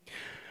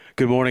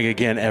Good morning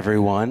again,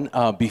 everyone.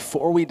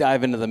 Before we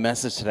dive into the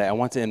message today, I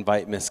want to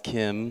invite Miss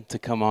Kim to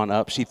come on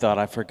up. She thought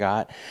I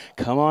forgot.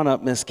 Come on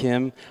up, Miss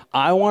Kim.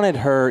 I wanted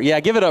her,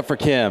 give it up for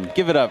Kim.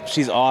 Give it up.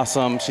 She's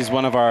awesome. She's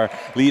one of our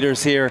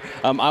leaders here.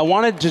 I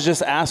wanted to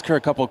just ask her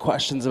a couple of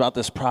questions about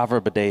this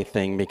proverb a day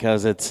thing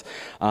because it's,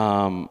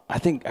 I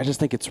just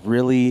think it's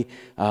really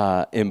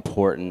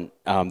important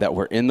that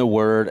we're in the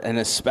Word, and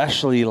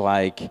especially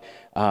Proverbs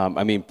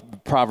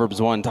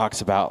 1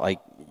 talks about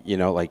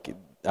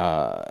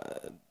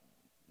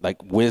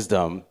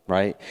wisdom,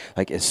 right?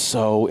 Is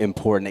so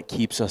important. It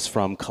keeps us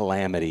from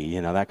calamity,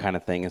 that kind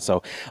of thing. And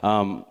so,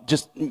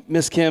 just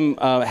Miss Kim,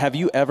 have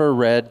you ever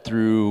read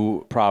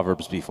through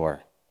Proverbs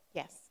before?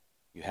 Yes.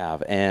 You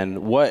have. And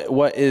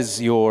what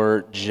is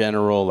your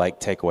general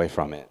takeaway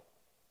from it?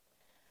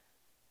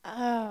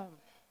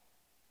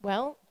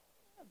 Well,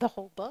 the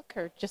whole book,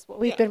 or just what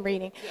we've been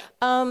reading.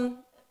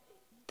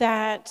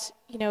 That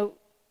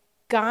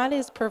God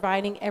is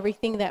providing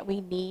everything that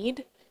we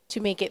need to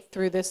make it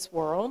through this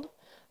world.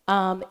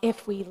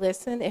 If we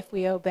listen, if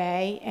we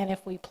obey, and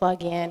if we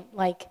plug in,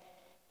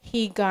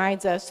 he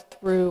guides us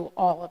through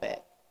all of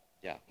it.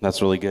 Yeah,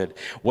 that's really good.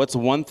 What's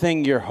one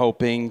thing you're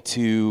hoping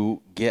to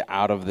get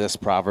out of this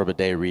Proverb a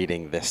Day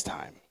reading this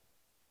time?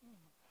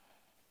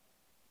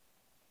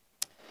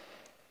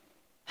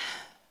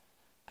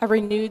 A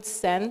renewed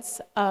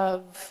sense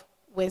of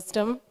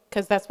wisdom,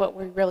 because that's what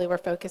we really were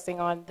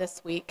focusing on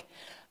this week.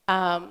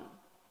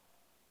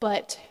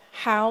 But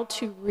how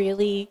to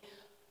really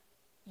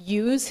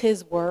use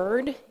his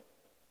word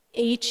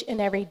each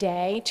and every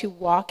day to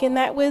walk in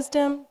that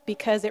wisdom,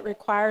 because it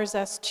requires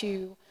us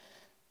to,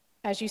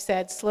 as you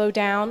said, slow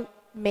down,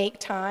 make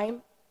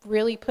time,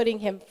 really putting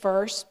him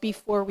first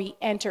before we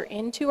enter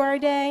into our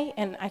day.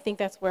 And I think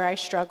that's where I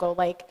struggle,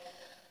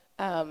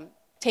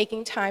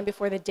 taking time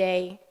before the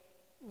day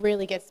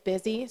really gets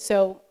busy.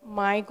 So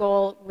my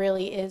goal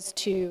really is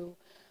to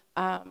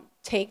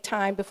take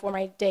time before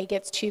my day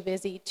gets too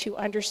busy to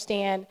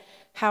understand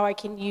how I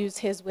can use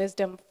his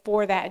wisdom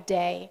for that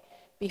day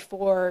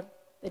before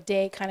the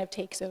day kind of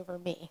takes over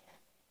me.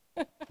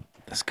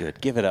 That's good.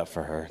 Give it up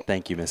for her.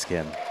 Thank you, Miss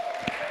Kim.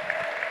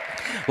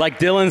 Like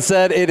Dylan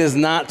said, it is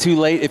not too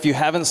late. If you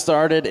haven't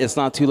started, it's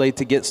not too late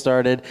to get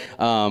started.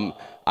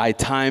 I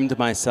timed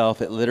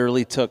myself. It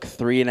literally took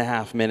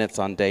 3.5 minutes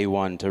on day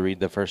one to read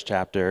the first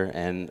chapter,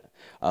 and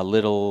a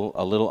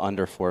little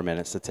under 4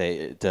 minutes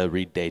to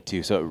read day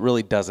two. So it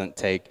really doesn't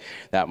take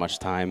that much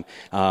time.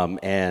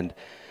 And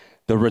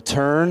the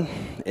return,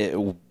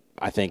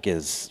 I think,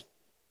 is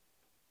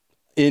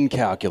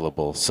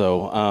incalculable.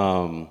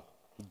 So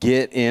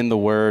get in the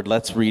Word.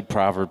 Let's read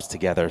Proverbs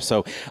together.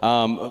 So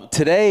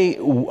today,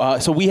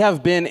 we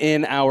have been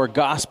in our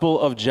Gospel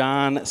of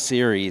John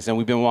series, and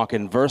we've been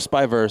walking verse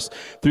by verse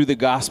through the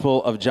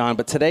Gospel of John.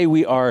 But today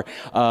we are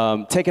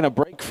taking a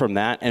break from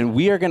that, and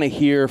we are going to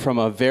hear from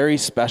a very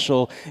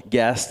special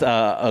guest,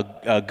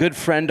 a good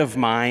friend of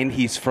mine.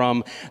 He's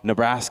from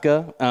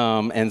Nebraska,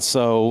 and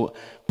so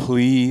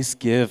please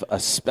give a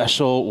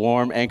special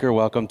warm anchor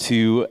welcome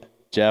to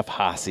Jeff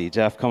Haase.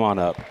 Jeff, come on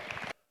up.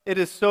 It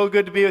is so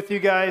good to be with you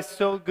guys,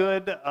 so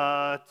good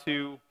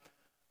to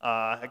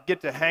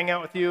get to hang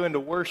out with you and to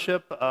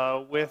worship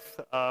with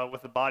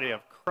the body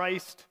of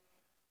Christ.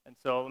 And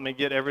so let me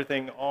get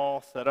everything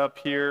all set up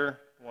here.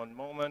 One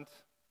moment.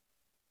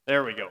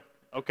 There we go.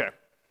 Okay.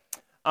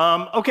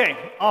 Okay,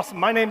 awesome.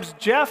 My name's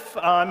Jeff.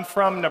 I'm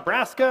from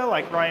Nebraska,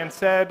 like Ryan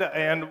said,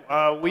 and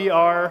we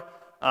are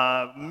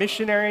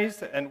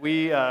missionaries, and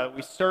we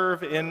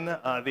serve in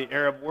the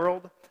Arab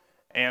world.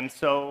 And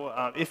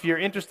so if you're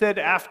interested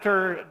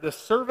after the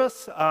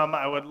service,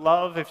 I would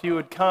love if you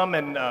would come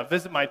and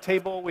visit my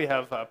table. We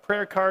have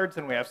prayer cards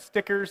and we have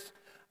stickers.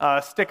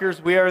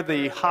 We are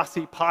the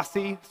Haase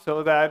Posse,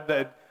 so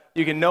that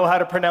you can know how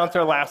to pronounce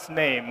our last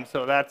name.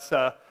 So that's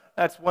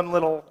one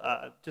little,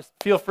 just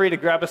feel free to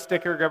grab a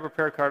sticker, grab a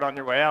prayer card on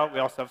your way out. We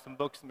also have some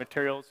books and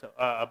materials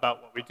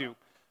about what we do.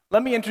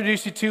 Let me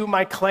introduce you to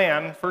my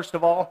clan, first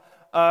of all.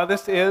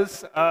 This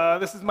is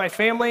my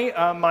family.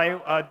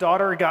 My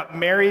daughter got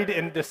married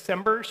in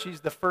December.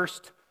 She's the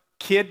first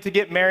kid to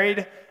get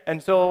married.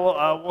 And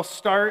so we'll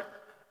start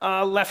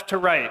left to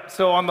right.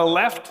 So on the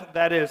left,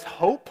 that is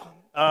Hope.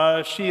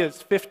 She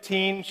is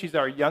 15. She's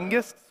our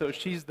youngest, so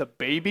she's the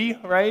baby,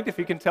 right? If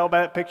you can tell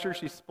by that picture,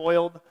 she's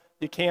spoiled.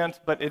 You can't,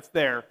 but it's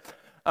there.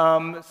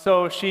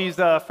 So she's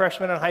a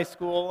freshman in high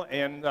school,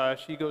 and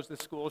she goes to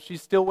school.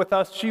 She's still with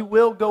us. She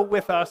will go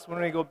with us when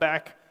we go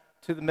back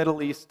to the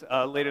Middle East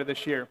later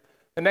this year.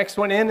 The next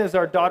one in is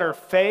our daughter,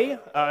 Faye.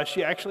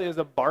 She actually is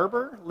a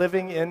barber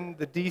living in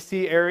the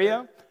D.C.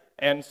 area,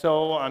 and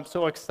so I'm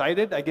so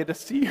excited. I get to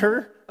see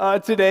her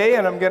today,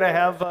 and I'm going to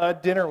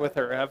have dinner with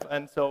her,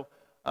 and so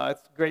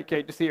it's great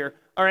to see her.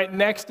 All right,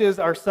 next is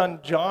our son,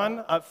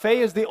 John.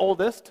 Faye is the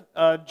oldest.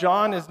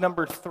 John is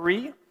number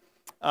 3.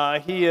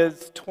 He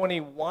is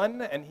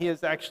 21, and he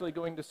is actually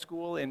going to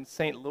school in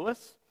St.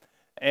 Louis.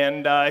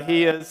 And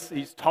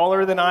he's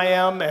taller than I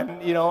am,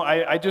 and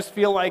I just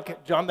feel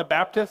like John the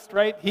Baptist,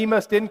 right? He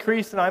must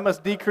increase and I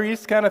must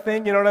decrease kind of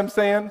thing, you know what I'm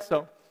saying?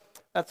 So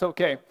that's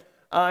okay.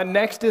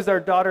 Next is our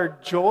daughter,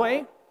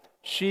 Joy.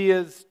 She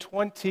is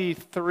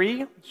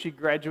 23. She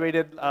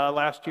graduated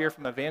last year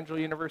from Evangel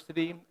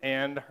University,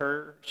 and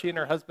she and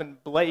her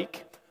husband,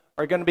 Blake,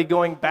 are going to be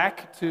going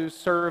back to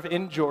serve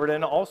in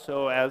Jordan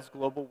also as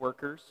global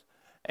workers.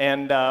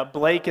 And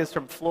Blake is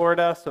from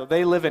Florida, so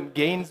they live in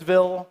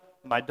Gainesville.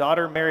 My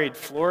daughter married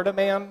Florida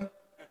man.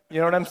 You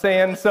know what I'm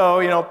saying?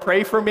 So,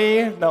 pray for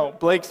me. No,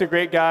 Blake's a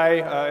great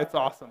guy. It's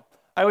awesome.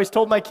 I always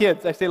told my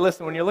kids, I say,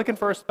 listen, when you're looking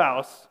for a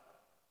spouse,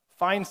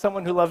 find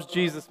someone who loves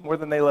Jesus more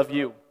than they love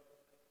you.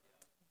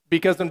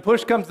 Because when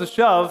push comes to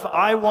shove,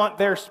 I want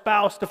their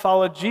spouse to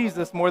follow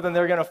Jesus more than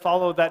they're going to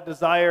follow that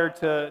desire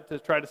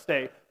to try to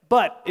stay.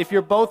 But if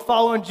you're both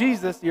following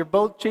Jesus, you're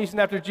both chasing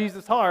after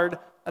Jesus hard,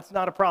 that's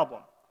not a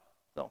problem.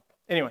 So,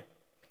 anyway.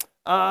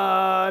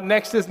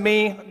 Next is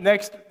me.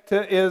 Next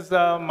is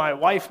my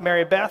wife,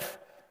 Mary Beth.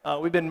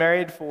 We've been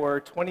married for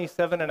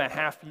 27 and a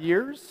half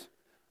years.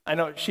 I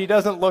know she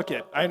doesn't look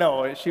it. I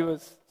know she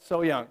was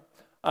so young.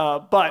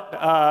 But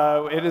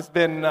it's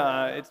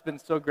been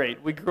so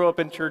great. We grew up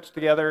in church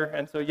together,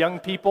 and so young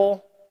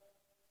people,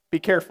 be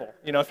careful.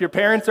 If your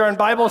parents are in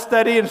Bible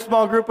study in a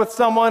small group with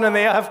someone and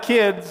they have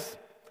kids,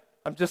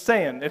 I'm just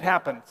saying, it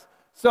happens.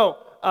 So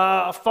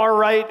far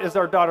right is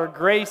our daughter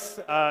Grace.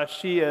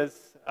 She is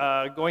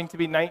going to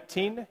be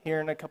 19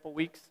 here in a couple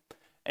weeks,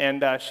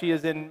 and she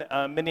is in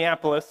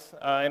Minneapolis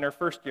in her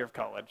first year of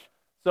college.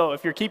 So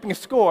if you're keeping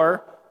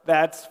score,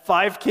 that's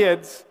 5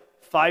 kids,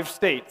 5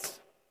 states.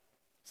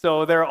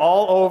 So they're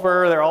all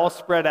over, they're all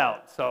spread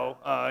out. So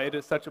it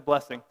is such a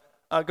blessing.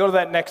 Go to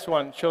that next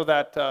one, show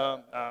that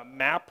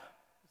map.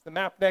 Is the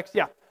map next?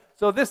 Yeah.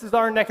 So this is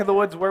our neck of the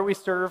woods where we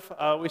serve.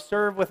 We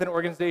serve with an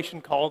organization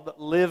called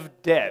Live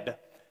Dead.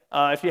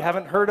 If you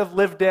haven't heard of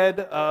Live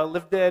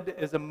Dead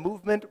is a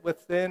movement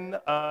within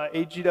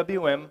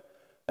AGWM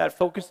that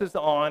focuses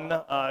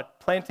on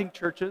planting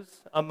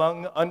churches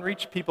among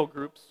unreached people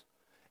groups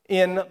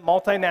in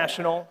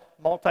multinational,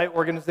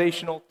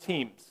 multi-organizational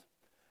teams.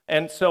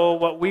 And so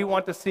what we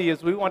want to see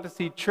is we want to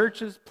see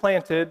churches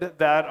planted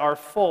that are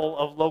full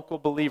of local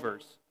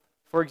believers.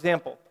 For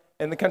example,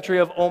 in the country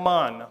of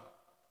Oman,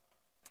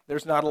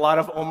 there's not a lot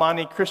of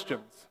Omani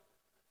Christians.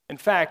 In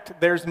fact,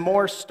 there's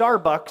more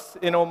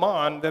Starbucks in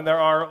Oman than there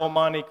are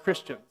Omani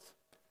Christians.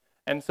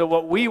 And so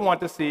what we want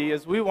to see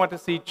is we want to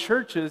see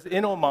churches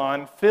in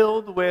Oman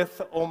filled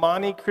with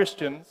Omani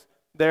Christians.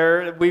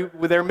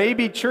 There may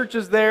be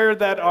churches there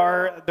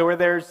where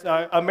there's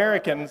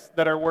Americans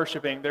that are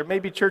worshiping. There may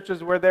be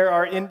churches where there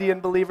are Indian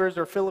believers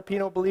or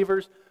Filipino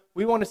believers.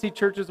 We want to see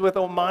churches with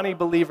Omani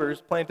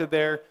believers planted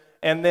there,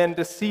 and then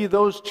to see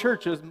those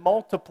churches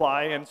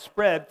multiply and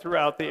spread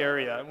throughout the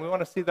area. And we want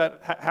to see that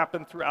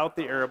happen throughout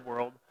the Arab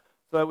world,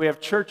 so that we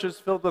have churches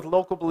filled with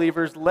local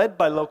believers, led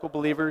by local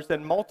believers,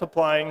 and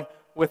multiplying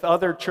with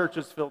other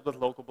churches filled with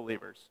local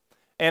believers.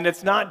 And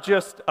it's not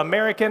just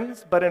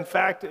Americans, but in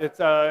fact, it's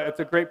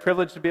a great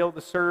privilege to be able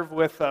to serve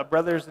with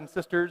brothers and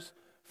sisters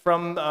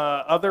from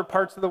other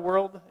parts of the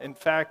world. In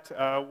fact,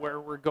 where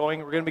we're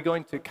going to be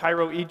going to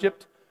Cairo,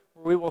 Egypt,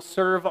 where we will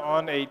serve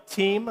on a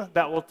team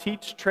that will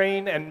teach,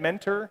 train, and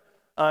mentor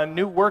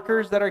new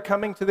workers that are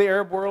coming to the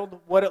Arab world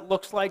what it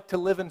looks like to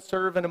live and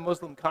serve in a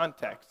Muslim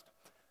context.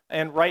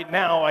 And right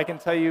now, I can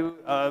tell you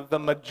the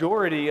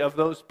majority of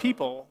those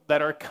people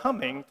that are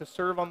coming to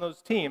serve on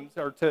those teams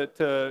or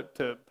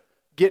to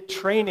get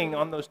training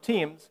on those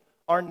teams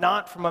are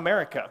not from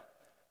America.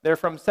 They're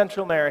from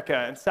Central America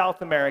and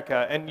South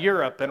America and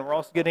Europe, and we're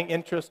also getting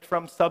interest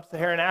from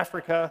Sub-Saharan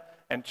Africa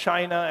and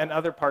China and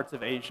other parts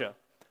of Asia.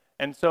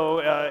 And so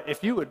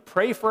if you would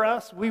pray for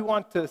us, we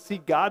want to see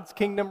God's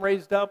kingdom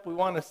raised up. We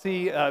want to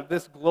see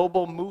this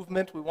global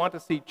movement. We want to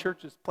see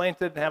churches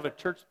planted and have a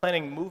church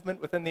planting movement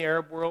within the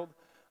Arab world.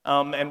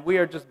 And we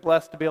are just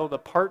blessed to be able to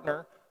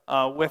partner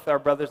with our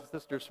brothers and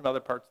sisters from other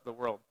parts of the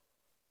world.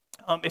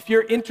 If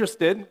you're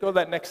interested, go to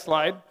that next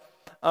slide.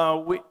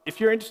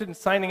 If you're interested in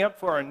signing up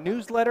for our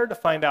newsletter to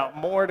find out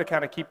more, to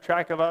kind of keep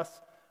track of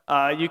us,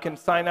 you can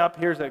sign up.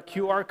 Here's a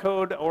QR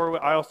code,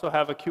 or I also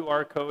have a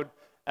QR code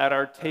at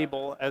our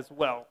table as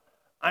well.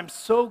 I'm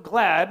so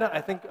glad,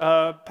 I think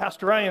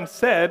Pastor Ryan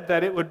said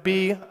that it would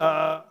be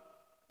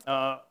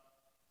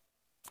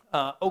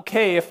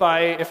okay if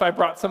I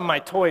brought some of my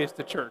toys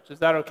to church. Is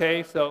that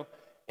okay? So,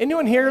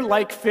 anyone here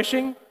like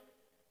fishing?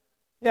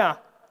 Yeah,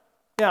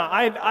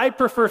 I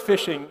prefer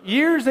fishing.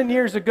 Years and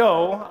years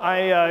ago,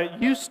 I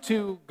used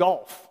to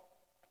golf.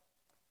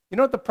 You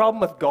know what the problem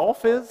with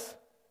golf is?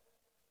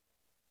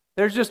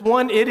 There's just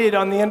one idiot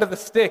on the end of the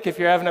stick if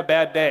you're having a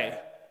bad day.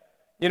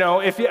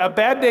 A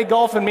bad day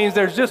golfing means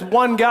there's just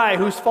one guy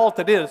whose fault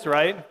it is,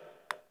 right?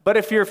 But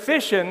if you're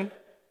fishing,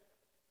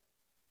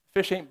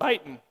 fish ain't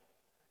biting.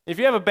 If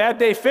you have a bad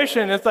day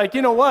fishing, it's like,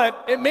 you know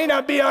what? It may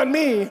not be on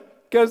me,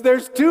 because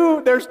there's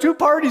two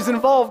parties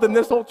involved in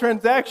this whole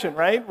transaction,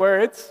 right?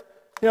 Where it's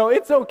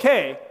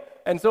okay.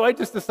 And so I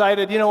just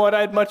decided, you know what?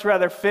 I'd much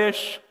rather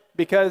fish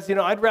because,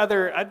 I'd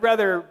rather,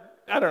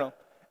 I don't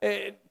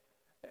know.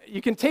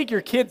 You can take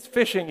your kids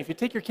fishing. If you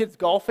take your kids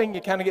golfing,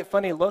 you kind of get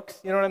funny looks.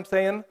 You know what I'm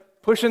saying?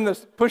 pushing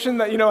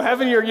the,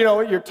 having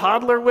your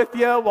toddler with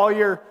you while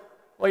you're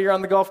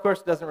on the golf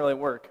course doesn't really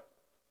work.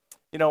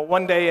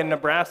 One day in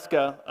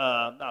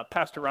Nebraska,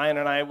 Pastor Ryan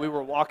and I, we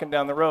were walking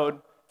down the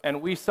road,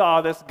 and we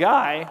saw this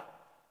guy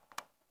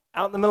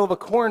out in the middle of a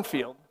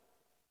cornfield,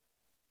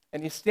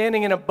 and he's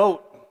standing in a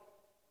boat,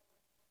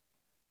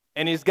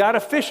 and he's got a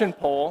fishing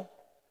pole,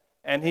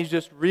 and he's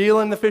just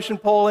reeling the fishing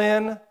pole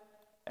in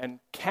and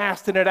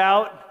casting it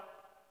out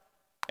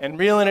and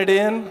reeling it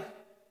in.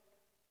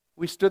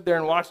 We stood there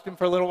and watched him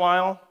for a little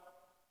while.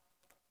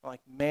 I'm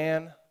like,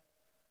 man,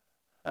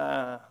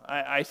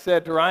 I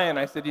said to Ryan,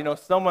 I said,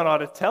 someone ought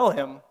to tell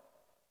him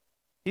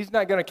he's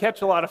not going to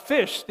catch a lot of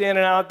fish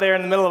standing out there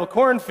in the middle of a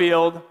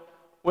cornfield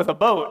with a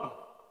boat.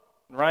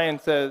 And Ryan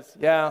says,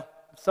 yeah,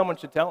 someone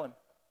should tell him.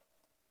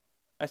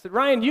 I said,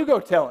 Ryan, you go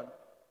tell him.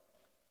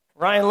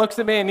 Ryan looks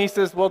at me and he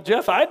says, well,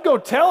 Jeff, I'd go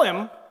tell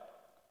him.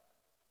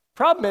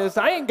 Problem is,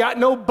 I ain't got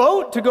no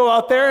boat to go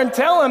out there and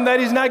tell him that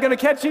he's not going to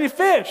catch any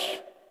fish.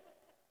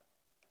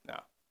 No.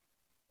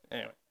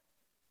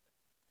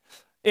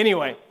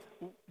 Anyway,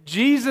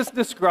 Jesus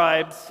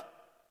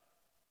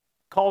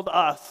called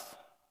us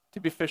to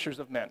be fishers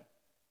of men.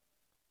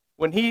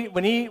 When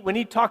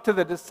he talked to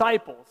the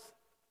disciples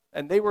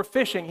and they were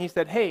fishing, he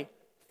said, hey,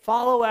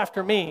 follow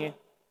after me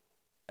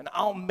and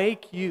I'll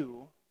make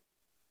you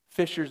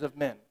fishers of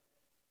men.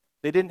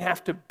 They didn't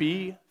have to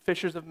be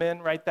fishers of men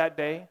right that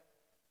day.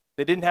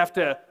 They didn't have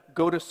to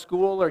go to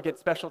school or get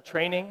special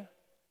training.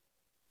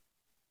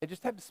 They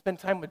just had to spend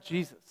time with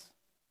Jesus.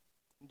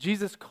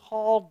 Jesus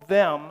called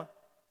them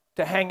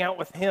to hang out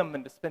with him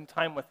and to spend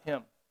time with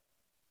him.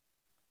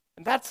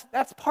 And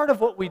that's part of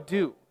what we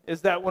do,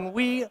 is that when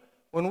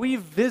we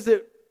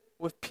visit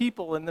with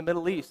people in the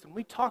Middle East, and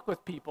we talk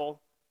with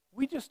people,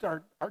 we just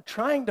are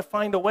trying to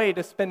find a way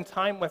to spend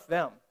time with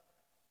them.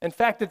 In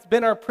fact, it's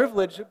been our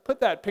privilege, put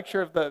that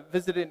picture of the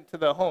visit into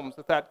the homes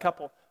with that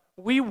couple.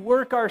 We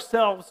work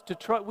ourselves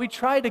we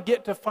try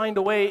to find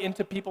a way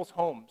into people's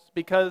homes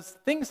because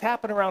things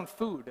happen around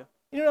food.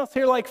 Anyone else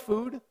here like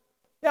food?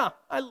 Yeah,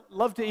 I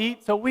love to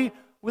eat. So we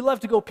love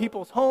to go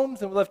people's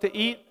homes and we love to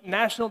eat.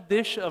 National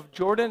dish of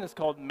Jordan is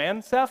called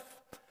mansef.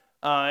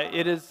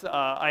 It is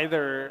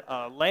either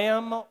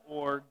lamb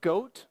or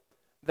goat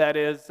that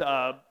is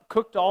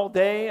cooked all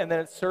day, and then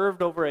it's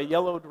served over a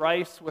yellowed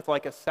rice with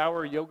like a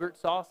sour yogurt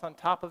sauce on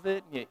top of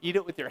it, and you eat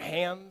it with your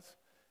hands,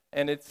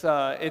 and it's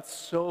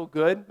so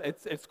good.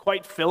 It's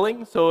quite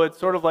filling, so it's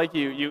sort of like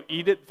you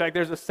eat it. In fact,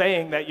 there's a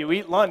saying that you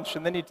eat lunch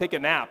and then you take a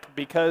nap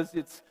because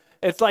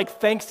it's like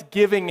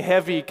Thanksgiving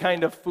heavy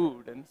kind of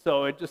food, and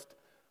so it just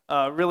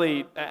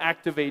really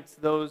activates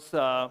those.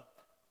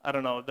 I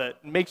don't know if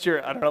it makes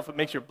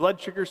your blood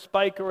sugar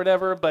spike or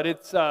whatever, but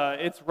it's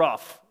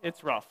rough.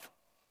 It's rough.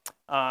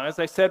 As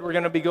I said, we're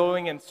going to be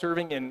going and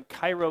serving in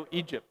Cairo,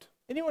 Egypt.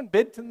 Anyone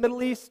been to the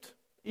Middle East?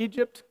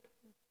 Egypt,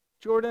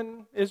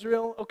 Jordan,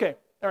 Israel? Okay,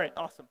 all right,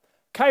 awesome.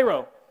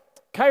 Cairo,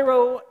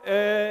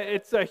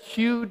 it's a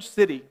huge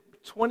city,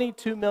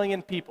 22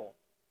 million people.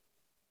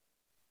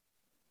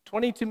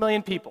 22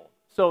 million people.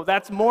 So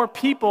that's more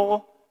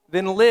people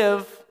than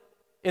live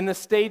in the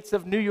states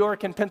of New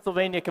York and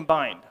Pennsylvania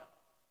combined.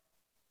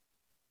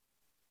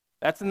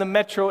 That's in the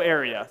metro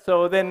area.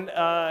 So then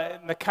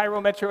in the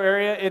Cairo metro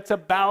area, it's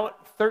about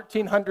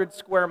 1,300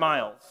 square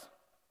miles.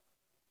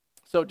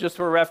 So just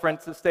for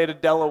reference, the state of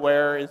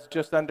Delaware is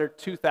just under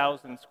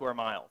 2,000 square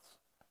miles.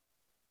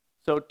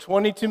 So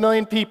 22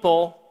 million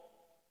people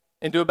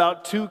into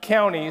about 2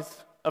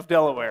 counties of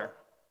Delaware.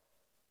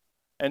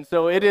 And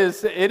so it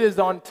is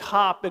on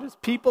top, it is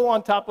people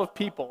on top of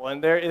people.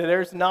 And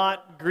there's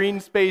not green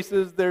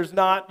spaces, there's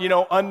not,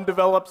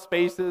 undeveloped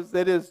spaces.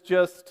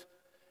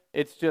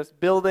 It's just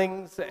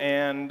buildings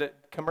and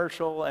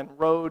commercial and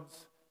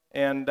roads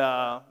and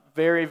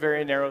very,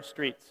 very narrow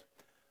streets.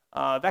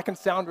 That can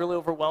sound really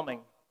overwhelming.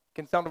 It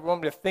can sound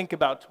overwhelming to think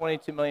about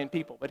 22 million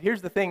people. But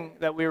here's the thing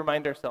that we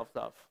remind ourselves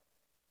of.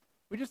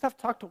 We just have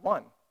to talk to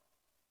one.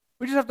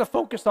 We just have to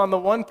focus on the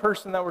one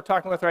person that we're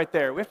talking with right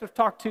there. We have to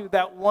talk to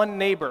that one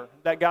neighbor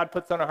that God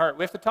puts on our heart.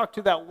 We have to talk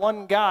to that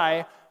one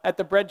guy at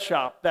the bread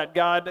shop that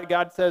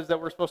God says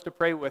that we're supposed to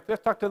pray with. We have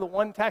to talk to the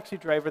one taxi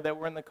driver that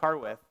we're in the car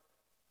with.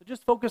 So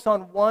just focus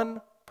on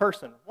one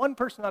person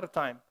at a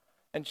time,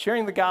 and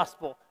sharing the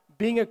gospel,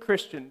 being a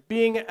Christian,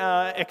 being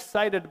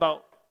excited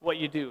about what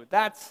you do.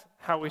 That's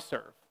how we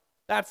serve.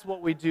 That's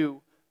what we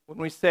do when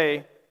we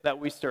say that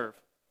we serve.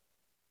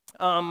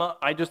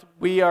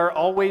 We are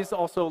always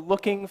also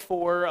looking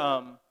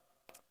for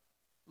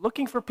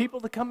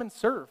people to come and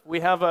serve.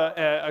 We have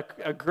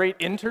a great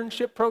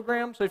internship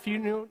program. So if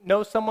you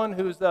know someone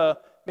who's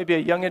maybe a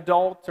young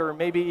adult or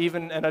maybe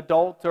even an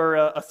adult or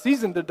a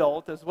seasoned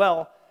adult as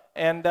well,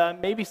 and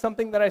maybe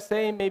something that I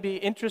say maybe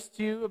interests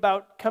you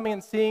about coming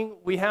and seeing,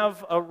 we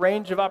have a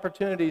range of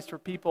opportunities for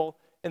people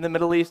in the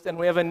Middle East, and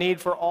we have a need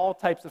for all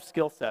types of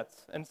skill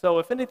sets. And so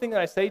if anything that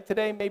I say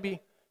today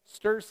maybe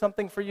stirs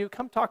something for you,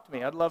 come talk to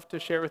me. I'd love to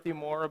share with you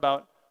more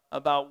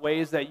about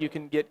ways that you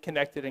can get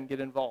connected and get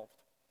involved.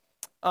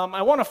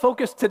 I want to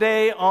focus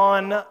today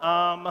on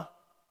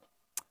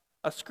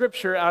a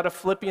scripture out of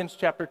Philippians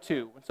chapter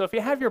 2. And so if you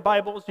have your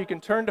Bibles, you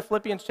can turn to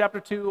Philippians chapter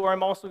 2, or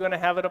I'm also going to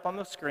have it up on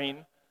the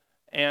screen.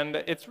 And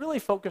it's really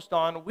focused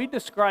on, we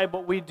describe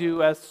what we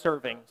do as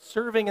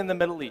serving in the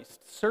Middle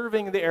East,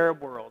 serving the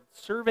Arab world,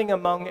 serving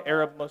among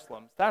Arab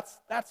Muslims.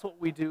 That's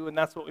what we do, and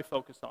that's what we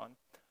focus on.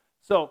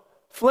 So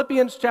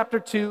Philippians chapter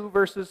 2,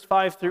 verses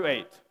 5 through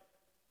 8.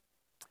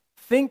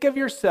 Think of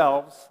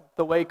yourselves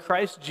the way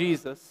Christ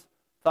Jesus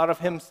thought of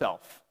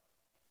himself.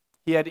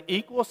 He had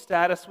equal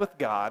status with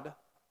God,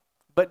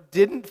 but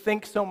didn't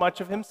think so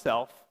much of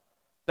himself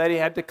that he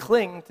had to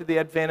cling to the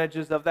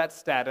advantages of that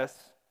status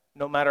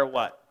no matter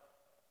what.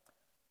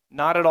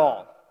 Not at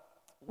all.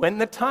 When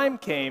the time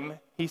came,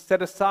 he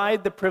set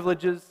aside the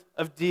privileges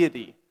of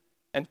deity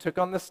and took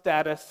on the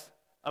status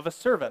of a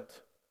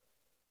servant.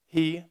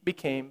 He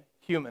became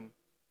human.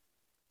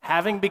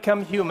 Having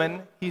become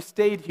human, he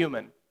stayed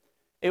human.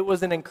 It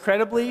was an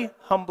incredibly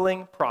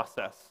humbling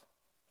process.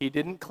 He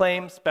didn't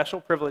claim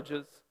special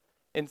privileges.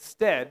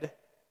 Instead,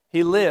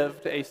 he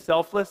lived a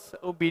selfless,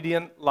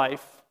 obedient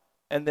life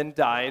and then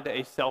died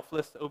a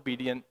selfless,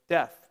 obedient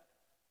death,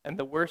 and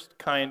the worst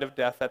kind of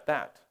death at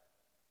that.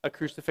 A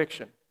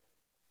crucifixion.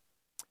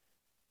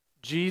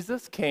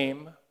 Jesus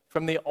came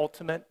from the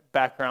ultimate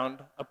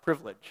background of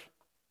privilege.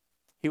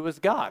 He was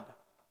God.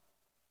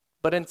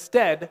 But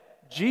instead,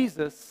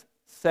 Jesus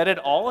set it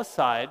all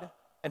aside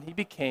and he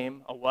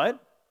became a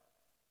what?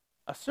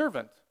 A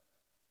servant.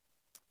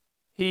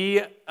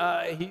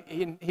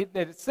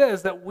 It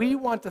says that we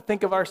want to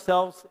think of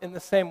ourselves in the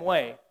same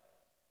way,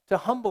 to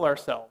humble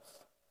ourselves,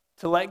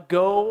 to let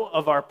go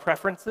of our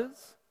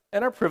preferences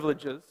and our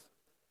privileges,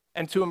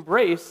 and to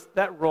embrace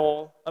that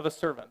role of a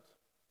servant.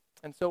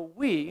 And so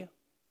we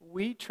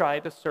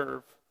try to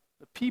serve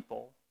the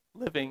people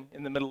living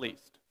in the Middle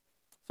East.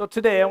 So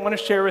today I want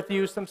to share with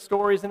you some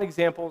stories and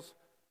examples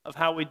of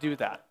how we do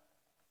that.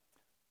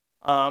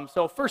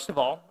 So first of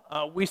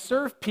all, we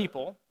serve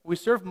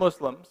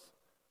Muslims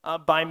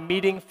by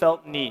meeting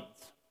felt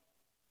needs.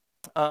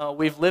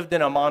 We've lived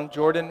in Amman,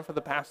 Jordan for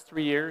the past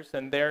 3 years,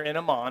 and there in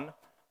Amman,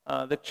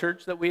 the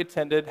church that we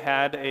attended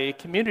had a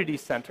community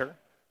center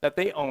that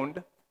they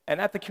owned. And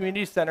at the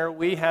community center,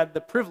 we had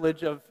the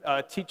privilege of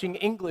teaching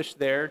English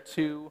there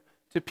to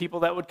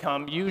people that would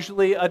come,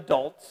 usually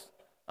adults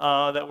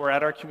that were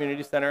at our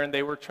community center, and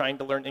they were trying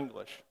to learn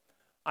English.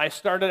 I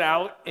started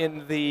out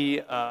in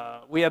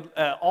we had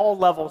all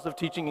levels of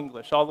teaching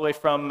English, all the way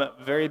from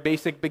very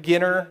basic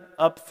beginner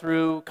up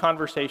through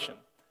conversation.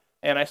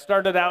 And I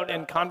started out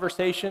in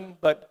conversation,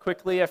 but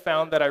quickly I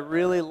found that I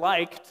really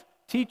liked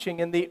teaching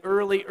in the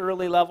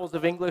early levels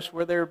of English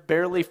where they're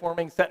barely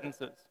forming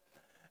sentences.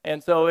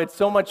 And so it's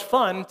so much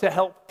fun to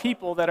help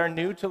people that are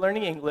new to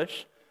learning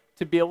English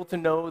to be able to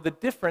know the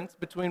difference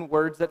between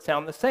words that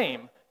sound the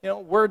same. You know,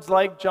 words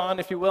like, John,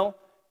 if you will,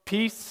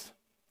 peace,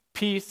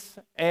 peace,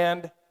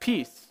 and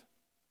peace.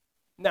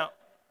 Now,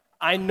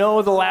 I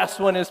know the last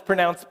one is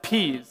pronounced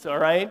peas, all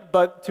right?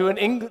 But to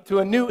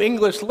a new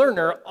English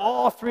learner,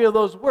 all three of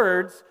those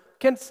words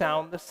can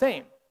sound the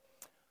same.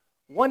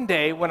 One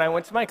day when I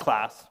went to my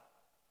class,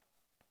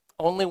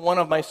 only one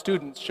of my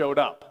students showed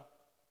up.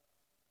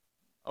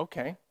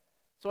 Okay.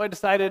 So I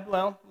decided,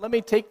 well, let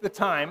me take the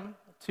time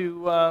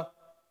to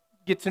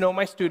get to know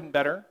my student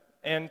better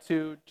and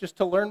to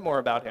learn more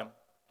about him.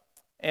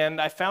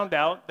 And I found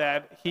out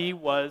that he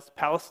was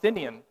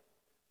Palestinian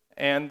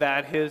and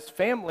that his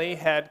family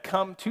had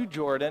come to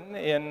Jordan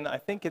I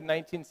think in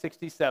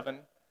 1967,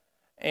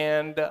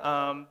 and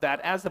that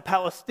as a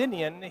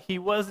Palestinian, he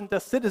wasn't a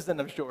citizen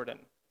of Jordan.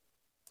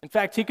 In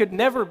fact, he could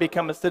never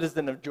become a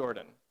citizen of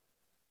Jordan.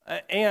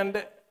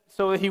 And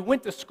so he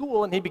went to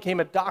school and he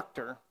became a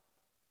doctor,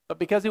 but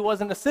because he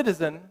wasn't a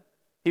citizen,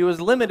 he was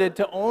limited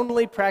to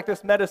only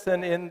practice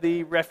medicine in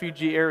the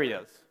refugee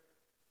areas.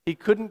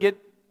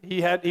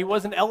 He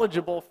wasn't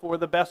eligible for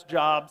the best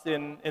jobs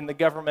in the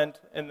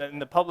government, in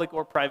the public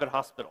or private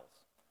hospitals.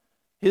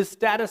 His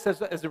status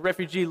as a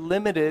refugee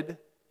limited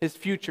his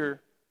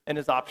future and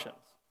his options.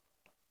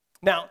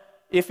 Now,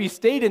 if he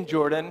stayed in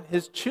Jordan,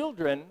 his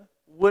children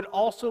would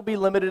also be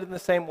limited in the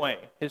same way.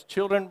 His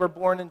children were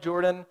born in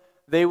Jordan.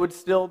 They would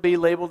still be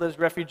labeled as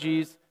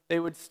refugees. They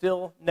would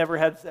still never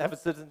have a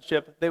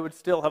citizenship. They would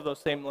still have those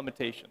same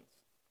limitations.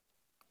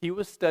 He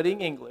was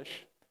studying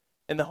English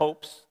in the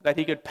hopes that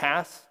he could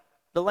pass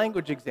the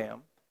language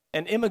exam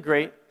and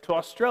immigrate to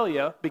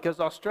Australia because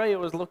Australia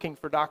was looking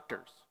for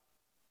doctors.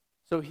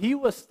 So he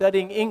was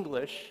studying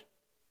English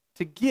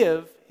to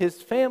give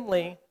his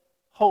family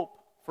hope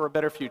for a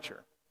better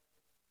future.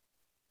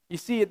 You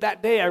see,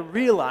 that day I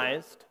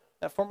realized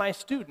that for my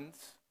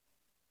students,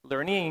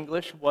 learning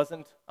English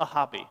wasn't a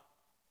hobby.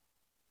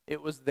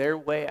 It was their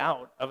way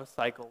out of a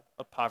cycle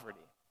of poverty.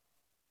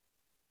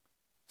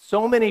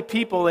 So many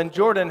people in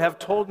Jordan have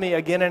told me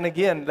again and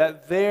again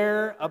that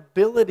their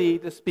ability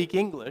to speak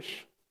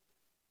English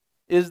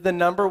is the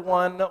number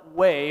one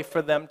way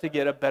for them to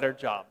get a better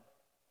job.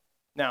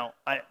 Now,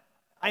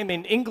 I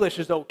mean, English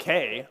is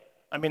okay.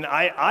 I mean,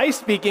 I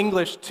speak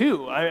English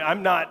too.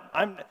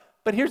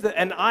 But here's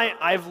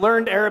I've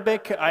learned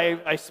Arabic.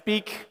 I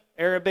speak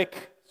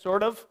Arabic,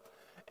 sort of.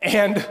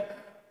 And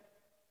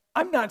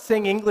I'm not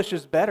saying English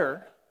is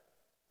better.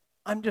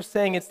 I'm just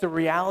saying it's the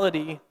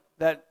reality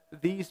that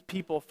these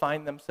people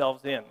find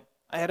themselves in.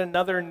 I had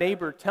another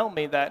neighbor tell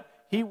me that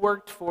he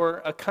worked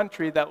for a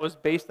country that was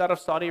based out of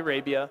Saudi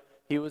Arabia.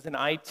 He was in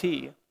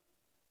IT.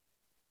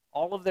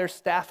 All of their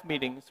staff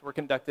meetings were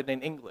conducted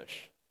in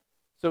English.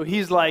 So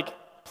he's like,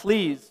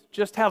 please,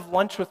 just have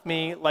lunch with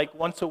me like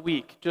once a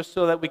week, just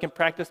so that we can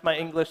practice my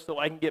English so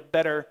I can get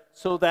better,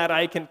 so that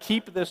I can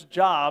keep this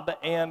job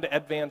and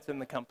advance in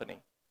the company.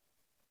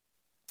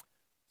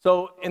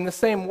 So in the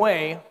same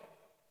way,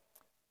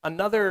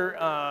 another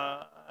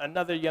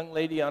young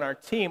lady on our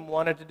team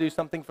wanted to do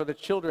something for the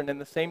children in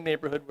the same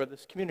neighborhood where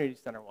this community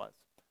center was.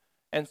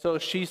 And so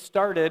she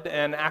started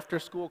an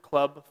after-school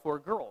club for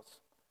girls.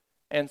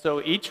 And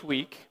so each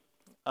week,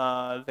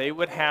 they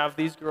would have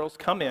these girls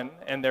come in,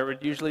 and there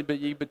would usually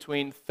be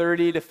between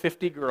 30 to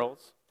 50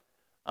 girls.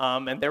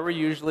 And there were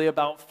usually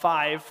about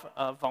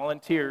 5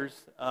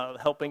 volunteers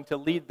helping to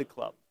lead the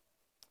club.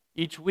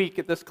 Each week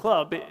at this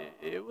club,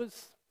 it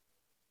was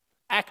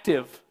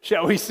active,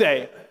 shall we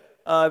say.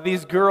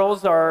 These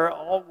girls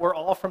were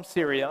all from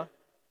Syria,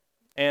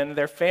 and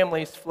their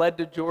families fled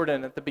to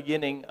Jordan at the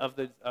beginning of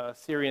the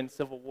Syrian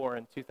civil war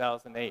in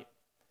 2008.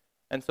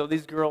 And so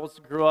these girls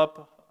grew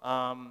up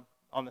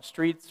on the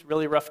streets,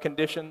 really rough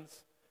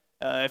conditions.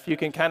 If you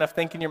can kind of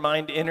think in your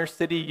mind, inner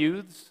city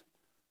youths,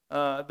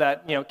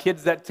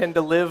 kids that tend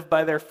to live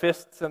by their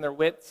fists and their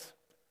wits,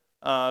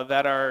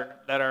 that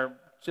are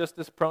just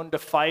as prone to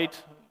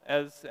fight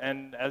as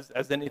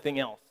anything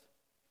else.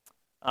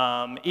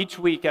 Each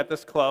week at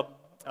this club,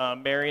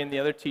 Mary and the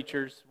other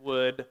teachers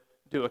would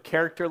do a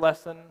character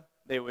lesson.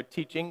 They would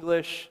teach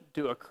English,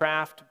 do a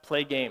craft,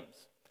 play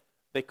games.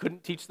 They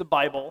couldn't teach the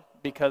Bible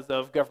because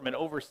of government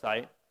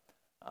oversight,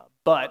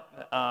 but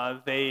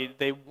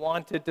they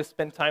wanted to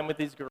spend time with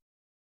these girls.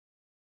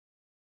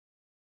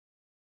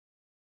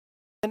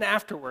 And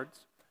afterwards,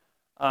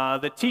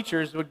 the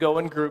teachers would go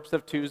in groups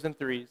of 2s and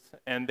 3s,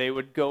 and they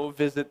would go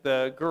visit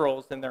the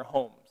girls in their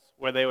homes,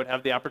 where they would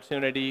have the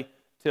opportunity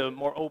to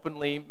more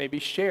openly maybe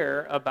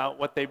share about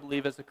what they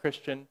believe as a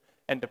Christian,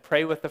 and to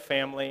pray with the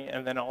family,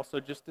 and then also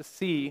just to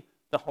see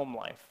the home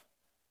life.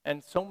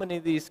 And so many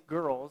of these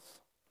girls,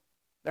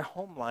 their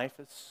home life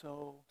is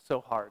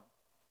so hard.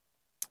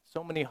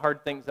 So many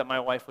hard things that my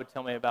wife would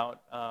tell me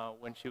about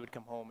when she would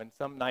come home. And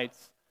some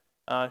nights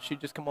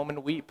she'd just come home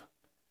and weep.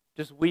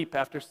 Just weep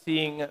after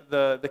seeing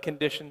the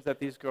conditions that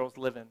these girls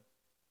live in.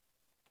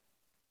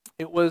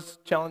 It was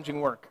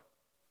challenging work.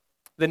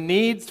 The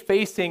needs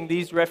facing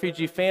these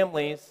refugee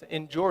families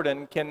in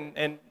Jordan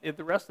and in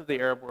the rest of the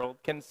Arab world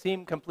can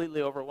seem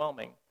completely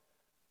overwhelming.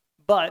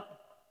 But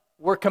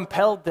we're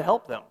compelled to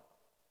help them.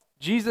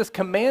 Jesus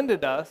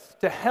commanded us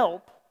to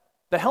help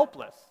the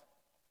helpless.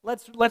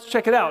 Let's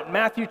check it out.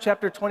 Matthew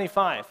chapter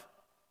 25.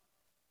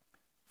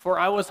 For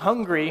I was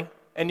hungry,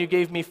 and you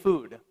gave me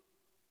food.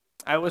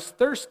 I was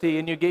thirsty,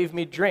 and you gave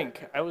me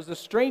drink. I was a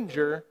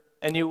stranger,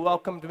 and you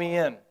welcomed me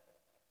in.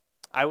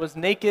 I was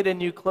naked,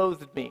 and you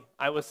clothed me.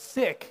 I was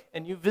sick,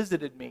 and you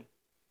visited me.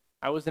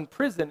 I was in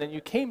prison, and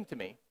you came to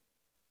me.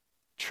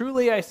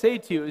 Truly I say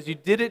to you, as you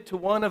did it to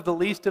one of the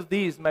least of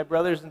these, my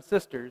brothers and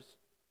sisters,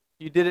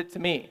 you did it to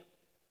me.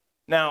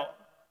 Now,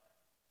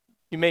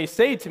 you may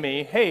say to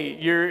me, hey,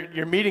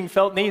 you're meeting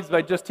felt needs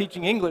by just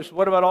teaching English.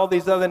 What about all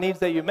these other needs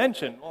that you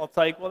mentioned? Well, it's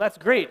like, well, that's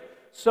great.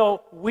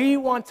 So we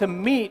want to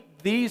meet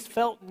these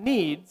felt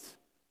needs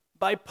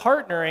by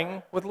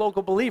partnering with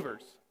local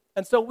believers.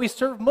 And so we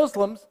serve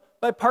Muslims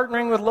by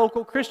partnering with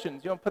local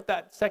Christians. You want to put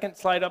that second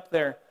slide up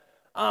there.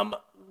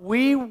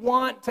 We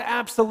want to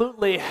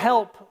absolutely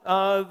help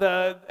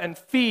and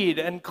feed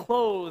and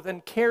clothe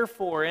and care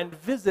for and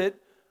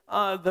visit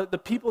the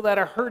people that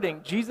are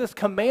hurting. Jesus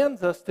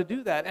commands us to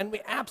do that, and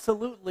we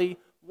absolutely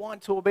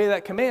want to obey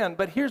that command.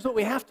 But here's what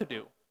we have to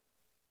do.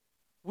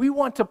 We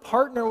want to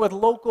partner with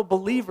local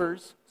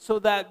believers so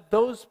that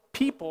those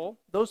people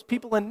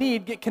in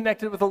need get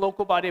connected with the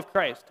local body of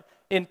Christ.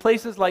 In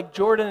places like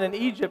Jordan and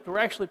Egypt, we're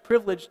actually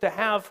privileged to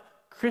have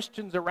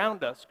Christians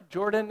around us.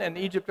 Jordan and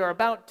Egypt are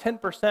about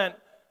 10%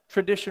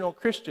 traditional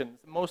Christians,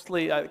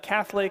 mostly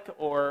Catholic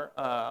or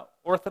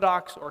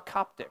Orthodox or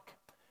Coptic.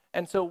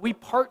 And so we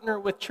partner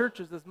with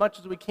churches as much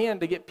as we can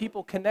to get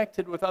people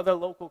connected with other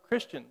local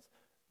Christians.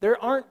 There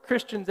aren't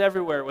Christians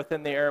everywhere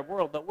within the Arab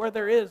world, but where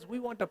there is, we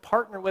want to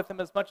partner with them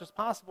as much as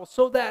possible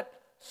so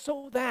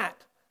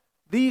that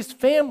these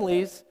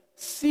families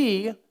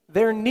see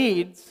their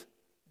needs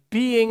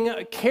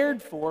being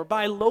cared for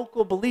by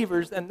local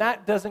believers, and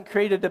that doesn't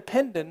create a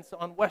dependence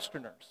on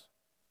Westerners.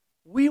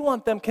 We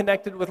want them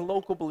connected with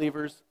local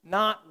believers,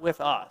 not with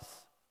us.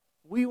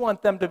 We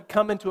want them to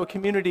come into a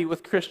community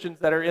with Christians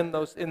that are in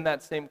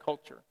that same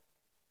culture.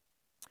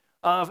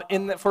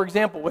 For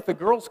example, with the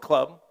girls'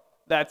 club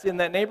that's in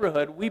that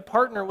neighborhood, we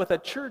partner with a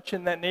church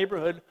in that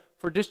neighborhood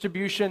for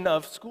distribution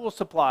of school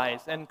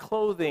supplies and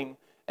clothing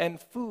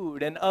and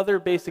food and other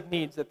basic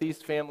needs that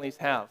these families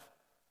have.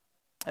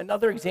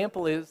 Another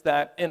example is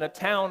that in a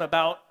town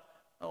about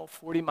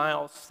 40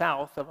 miles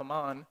south of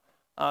Amman,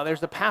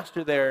 There's a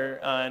pastor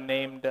there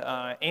named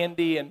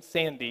Andy and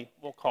Sandy,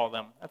 we'll call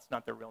them. That's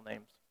not their real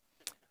names.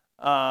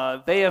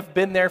 They have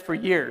been there for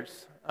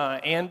years.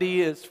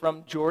 Andy is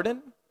from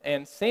Jordan,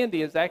 and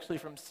Sandy is actually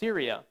from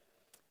Syria.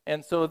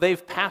 And so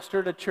they've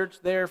pastored a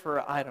church there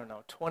for,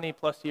 20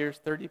 plus years,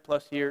 30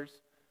 plus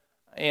years.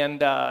 And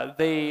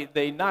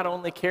they not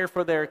only care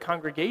for their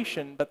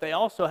congregation, but they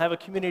also have a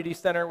community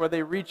center where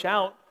they reach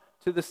out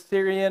to the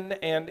Syrian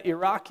and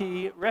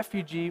Iraqi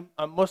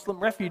Muslim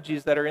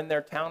refugees that are in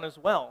their town as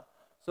well.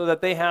 So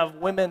that they have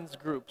women's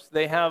groups,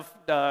 they have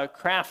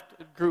craft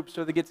groups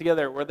where they get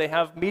together, where they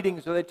have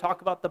meetings where they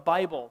talk about the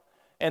Bible,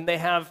 and they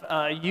have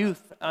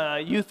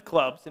youth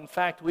clubs. In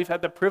fact, we've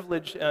had the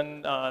privilege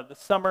in the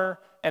summer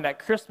and at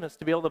Christmas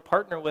to be able to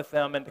partner with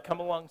them and to come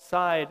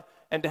alongside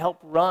and to help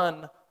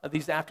run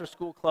these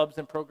after-school clubs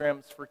and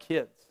programs for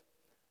kids.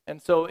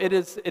 And so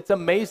it's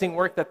amazing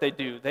work that they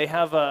do. They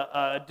have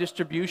a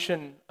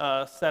distribution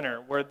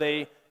center where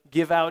they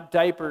give out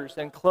diapers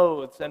and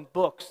clothes and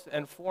books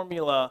and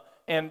formula.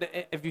 And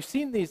have you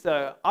seen these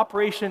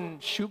Operation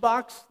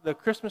Shoebox, the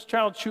Christmas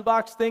Child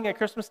Shoebox thing at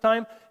Christmas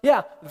time?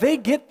 Yeah, they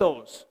get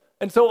those.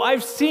 And so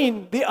I've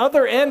seen the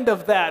other end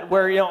of that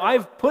where,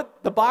 I've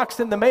put the box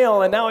in the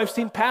mail, and now I've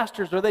seen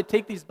pastors where they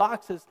take these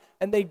boxes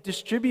and they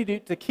distribute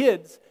it to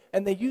kids,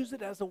 and they use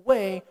it as a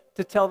way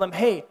to tell them,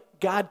 hey,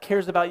 God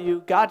cares about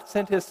you. God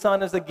sent his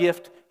son as a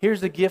gift.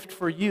 Here's a gift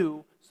for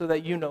you so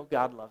that you know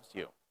God loves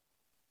you.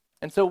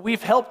 And so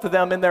we've helped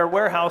them in their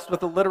warehouse with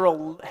the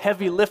literal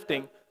heavy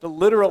lifting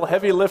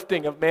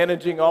of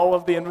managing all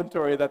of the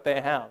inventory that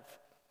they have.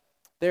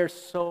 They're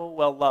so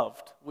well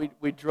loved.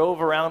 We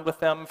drove around with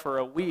them for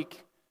a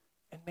week,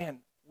 and man,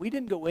 we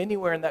didn't go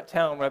anywhere in that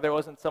town where there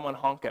wasn't someone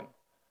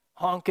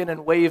honking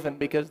and waving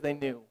because they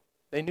knew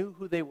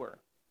who they were.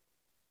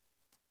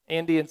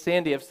 Andy and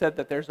Sandy have said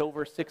that there's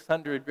over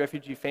 600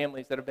 refugee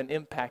families that have been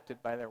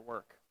impacted by their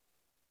work.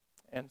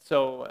 And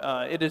so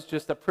it is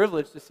just a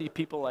privilege to see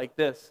people like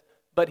this.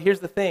 But here's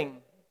the thing,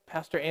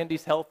 Pastor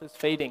Andy's health is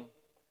fading.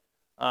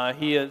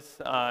 He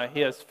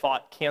has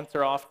fought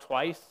cancer off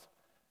twice,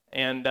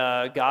 and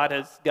God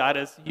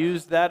has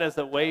used that as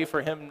a way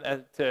for him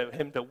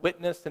to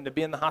witness and to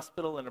be in the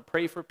hospital and to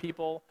pray for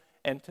people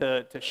and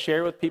to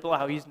share with people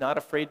how he's not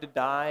afraid to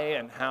die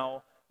and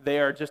how they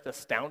are just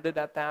astounded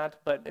at that.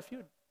 But if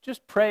you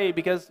just pray,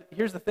 because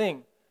here's the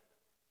thing,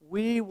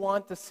 we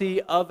want to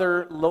see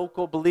other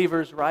local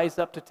believers rise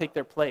up to take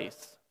their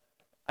place.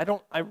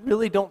 I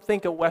really don't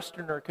think a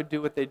Westerner could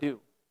do what they do.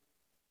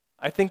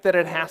 I think that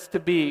it has to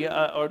be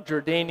a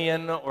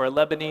Jordanian or a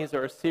Lebanese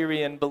or a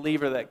Syrian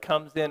believer that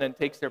comes in and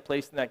takes their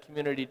place in that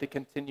community to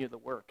continue the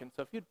work. And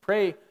so if you'd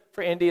pray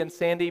for Andy and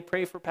Sandy,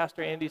 pray for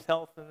Pastor Andy's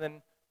health, and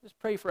then just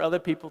pray for other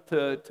people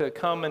to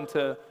come and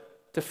to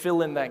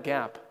fill in that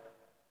gap.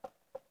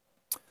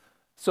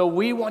 So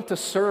we want to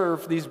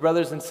serve these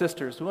brothers and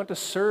sisters. We want to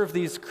serve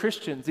these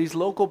Christians, these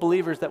local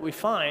believers that we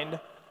find,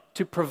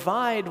 to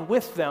provide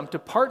with them, to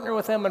partner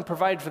with them and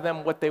provide for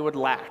them what they would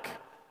lack.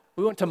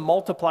 We want to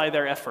multiply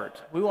their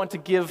effort. We want to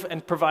give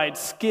and provide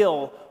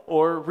skill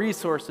or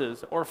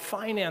resources or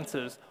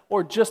finances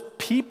or just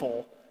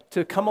people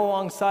to come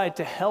alongside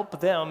to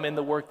help them in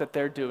the work that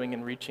they're doing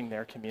in reaching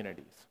their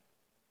communities.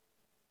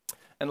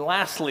 And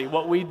lastly,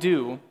 what we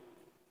do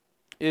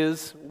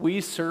is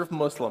we serve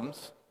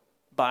Muslims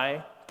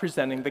by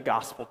presenting the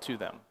gospel to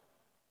them.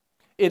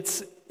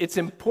 It's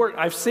important.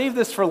 I've saved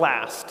this for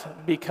last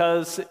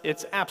because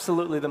it's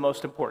absolutely the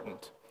most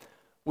important.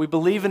 We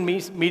believe in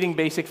meeting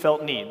basic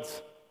felt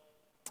needs,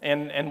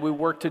 and we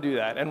work to do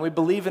that. And we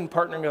believe in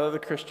partnering with other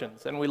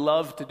Christians, and we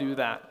love to do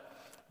that.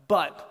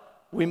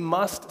 But we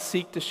must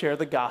seek to share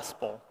the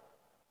gospel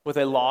with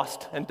a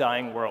lost and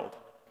dying world.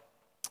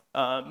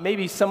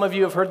 Maybe some of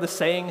you have heard the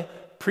saying,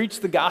 preach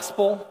the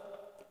gospel,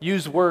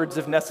 use words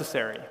if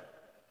necessary.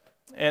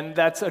 And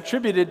that's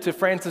attributed to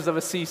Francis of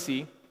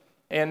Assisi.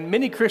 And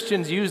many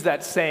Christians use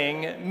that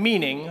saying,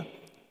 meaning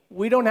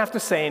we don't have to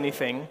say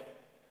anything.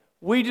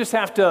 We just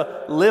have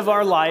to live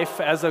our life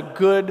as a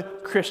good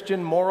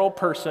Christian moral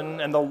person,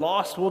 and the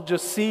lost will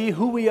just see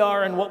who we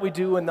are and what we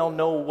do, and they'll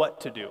know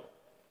what to do.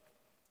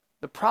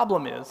 The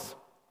problem is,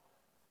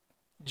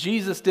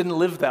 Jesus didn't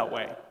live that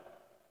way.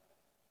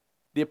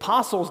 The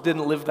apostles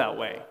didn't live that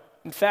way.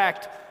 In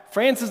fact,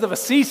 Francis of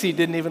Assisi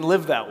didn't even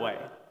live that way.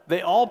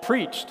 They all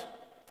preached.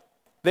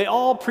 They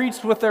all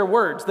preached with their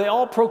words. They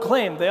all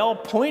proclaimed. They all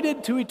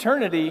pointed to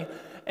eternity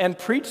and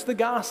preached the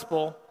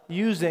gospel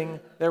using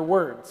their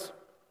words.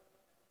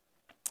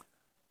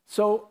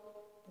 So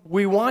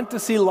we want to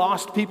see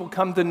lost people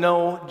come to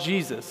know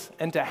Jesus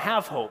and to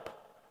have hope,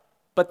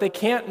 but they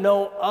can't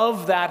know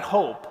of that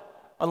hope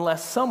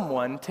unless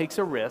someone takes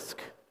a risk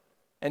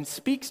and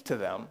speaks to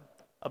them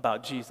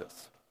about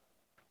Jesus.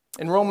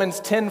 In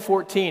Romans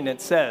 10:14,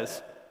 it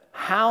says,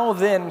 "How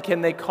then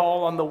can they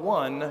call on the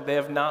one they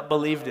have not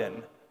believed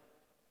in?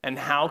 And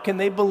how can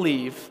they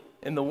believe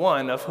in the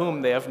one of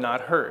whom they have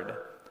not heard?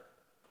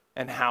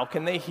 And how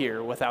can they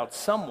hear without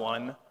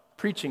someone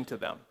preaching to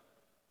them?"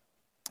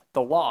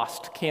 The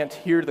lost can't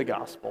hear the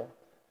gospel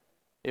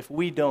if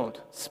we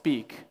don't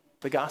speak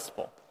the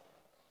gospel.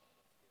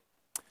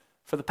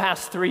 For the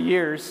past 3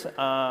 years,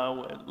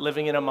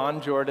 living in Amman,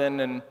 Jordan,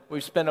 and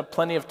we've spent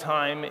plenty of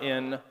time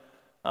in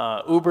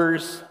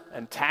Ubers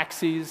and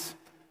taxis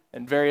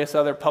and various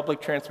other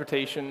public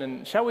transportation.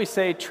 And shall we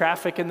say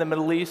traffic in the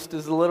Middle East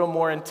is a little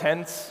more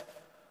intense,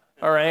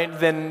 all right,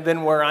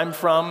 than where I'm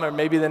from, or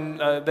maybe than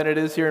it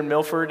is here in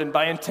Milford. And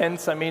by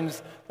intense, I mean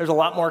there's a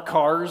lot more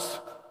cars,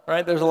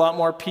 right? There's a lot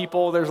more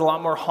people. There's a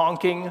lot more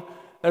honking.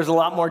 There's a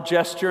lot more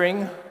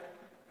gesturing,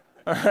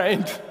 all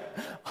right?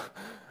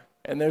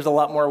 And there's a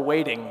lot more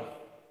waiting.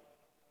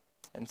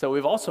 And so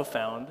we've also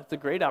found it's a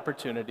great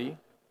opportunity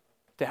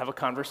to have a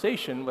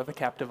conversation with a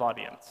captive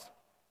audience.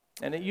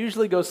 And it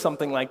usually goes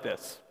something like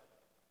this.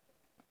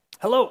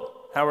 Hello,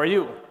 how are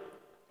you?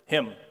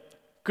 Him.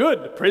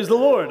 Good, praise the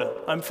Lord,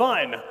 I'm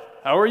fine.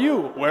 How are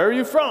you? Where are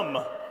you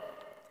from?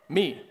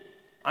 Me.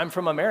 I'm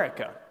from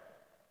America.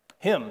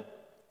 Him.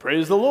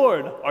 Praise the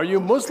Lord. Are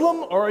you Muslim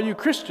or are you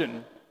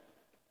Christian?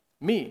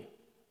 Me.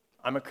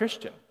 I'm a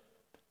Christian.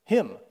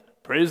 Him.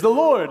 Praise the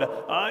Lord.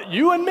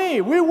 You and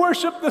me, we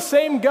worship the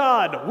same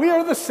God. We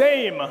are the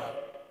same.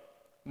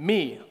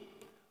 Me,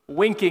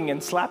 winking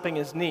and slapping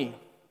his knee.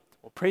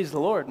 Well, praise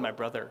the Lord, my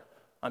brother.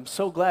 I'm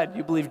so glad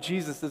you believe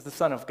Jesus is the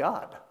Son of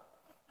God.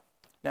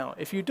 Now,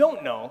 if you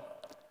don't know,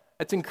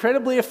 it's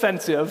incredibly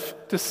offensive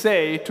to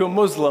say to a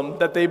Muslim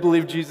that they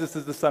believe Jesus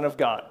is the Son of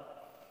God.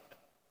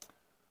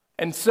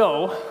 And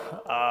so,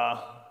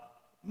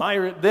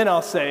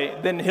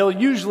 then he'll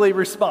usually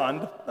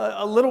respond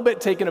a little bit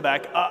taken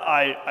aback.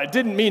 I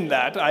didn't mean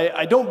that.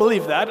 I don't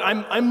believe that.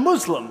 I'm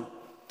Muslim.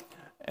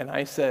 And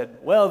I said,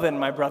 well then,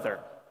 my brother,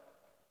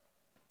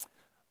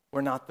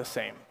 we're not the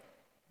same.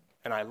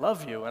 And I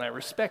love you and I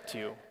respect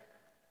you,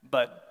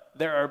 but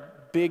there are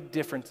big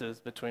differences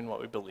between what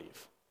we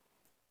believe.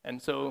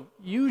 And so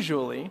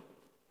usually,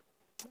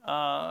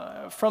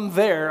 from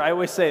there, I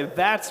always say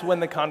that's when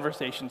the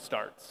conversation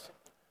starts.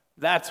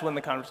 That's when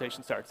the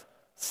conversation starts.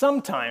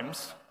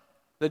 Sometimes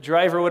the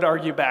driver would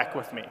argue back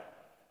with me.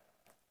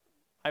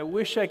 I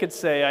wish I could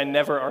say I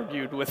never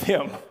argued with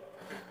him,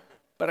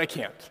 but I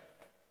can't.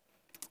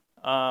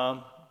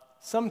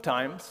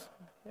 Sometimes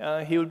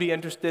he would be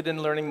interested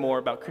in learning more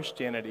about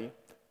Christianity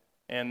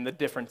and the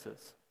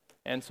differences.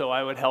 And so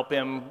I would help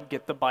him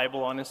get the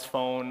Bible on his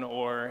phone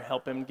or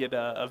help him get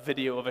a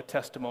video of a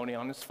testimony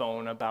on his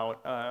phone about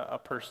a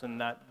person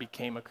that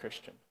became a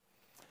Christian.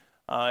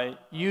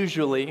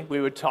 Usually, we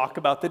would talk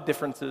about the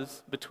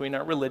differences between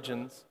our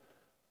religions,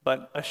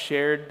 but a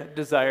shared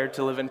desire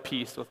to live in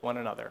peace with one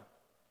another.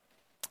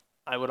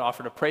 I would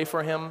offer to pray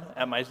for him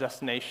at my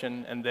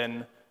destination, and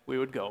then we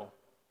would go.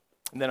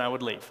 And then I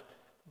would leave.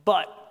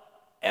 But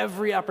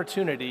every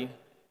opportunity,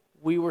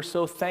 we were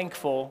so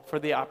thankful for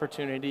the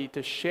opportunity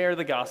to share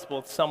the gospel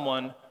with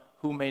someone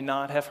who may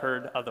not have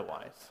heard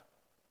otherwise.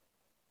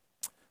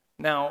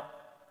 Now,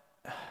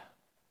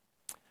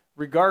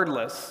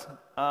 regardless,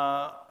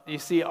 you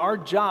see, our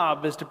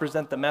job is to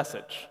present the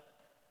message.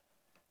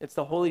 It's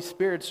the Holy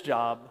Spirit's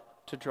job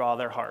to draw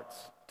their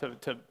hearts,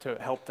 to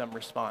help them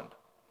respond.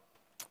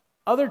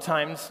 Other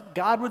times,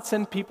 God would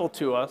send people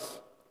to us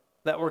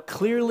that were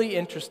clearly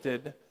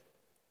interested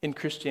in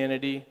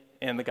Christianity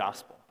and the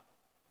gospel.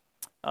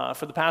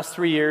 For the past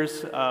 3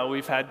 years,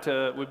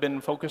 we've been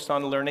focused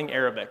on learning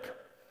Arabic.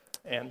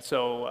 And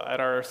so at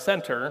our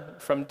center,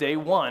 from day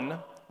one,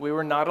 we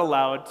were not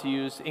allowed to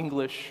use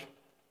English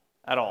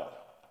at all,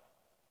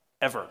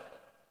 ever,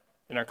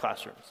 in our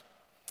classrooms.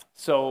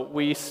 So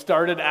we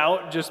started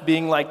out just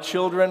being like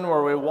children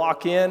where we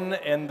walk in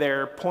and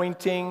they're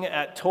pointing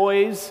at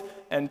toys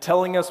and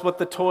telling us what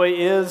the toy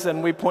is,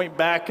 and we point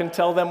back and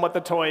tell them what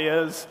the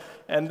toy is.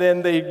 And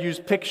then they use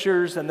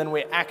pictures, and then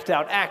we act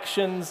out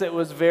actions. It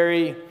was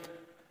very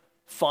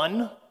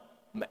fun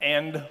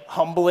and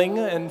humbling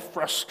and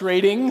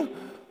frustrating,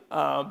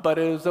 but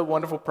it was a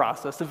wonderful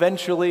process.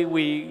 Eventually,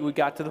 we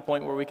got to the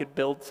point where we could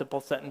build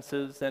simple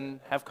sentences and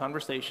have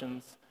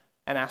conversations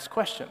and ask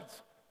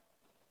questions.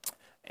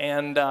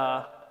 And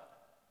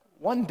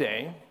one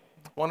day,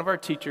 one of our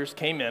teachers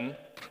came in.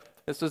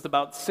 This was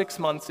about 6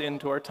 months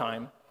into our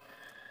time.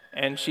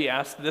 And she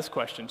asked this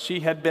question. She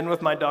had been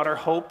with my daughter,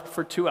 Hope,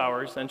 for 2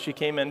 hours, and she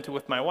came in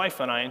with my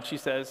wife and I, and she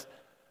says,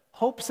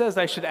 Hope says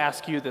I should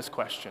ask you this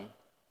question.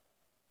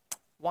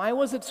 Why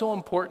was it so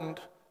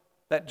important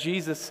that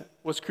Jesus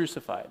was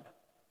crucified?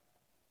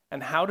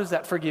 And how does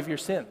that forgive your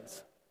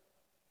sins?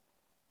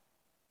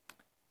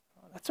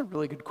 That's a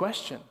really good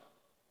question.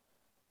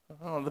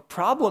 The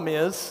problem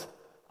is,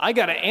 I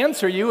got to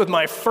answer you with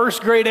my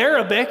first grade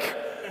Arabic,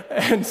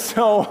 and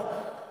so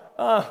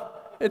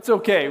it's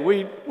okay.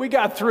 We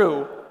got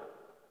through.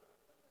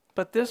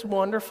 But this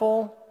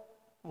wonderful,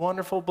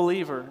 wonderful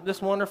believer,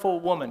 this wonderful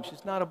woman,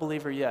 she's not a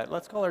believer yet.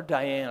 Let's call her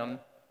Diane.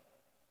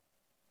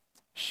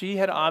 She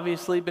had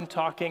obviously been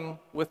talking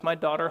with my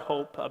daughter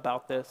Hope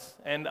about this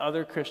and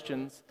other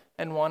Christians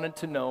and wanted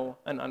to know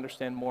and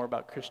understand more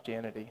about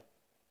Christianity.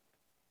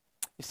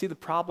 You see, the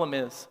problem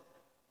is,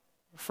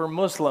 for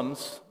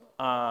Muslims,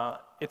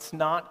 it's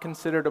not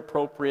considered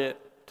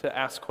appropriate to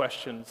ask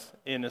questions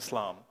in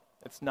Islam.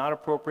 It's not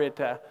appropriate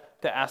to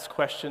to ask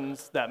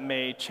questions that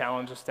may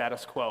challenge the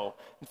status quo.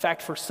 In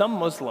fact, for some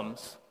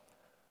Muslims,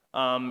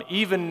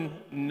 even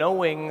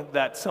knowing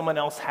that someone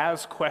else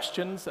has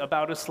questions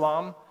about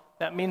Islam,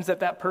 that means that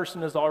that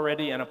person is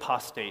already an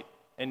apostate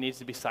and needs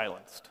to be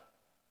silenced.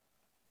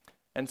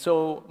 And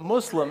so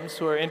Muslims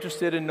who are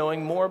interested in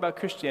knowing more about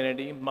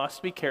Christianity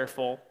must be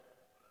careful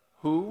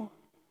who,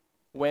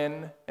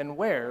 when, and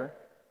where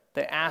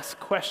they ask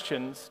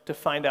questions to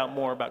find out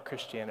more about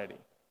Christianity.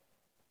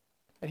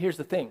 And here's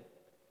the thing.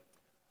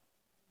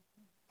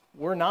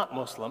 We're not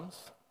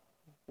Muslims.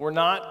 We're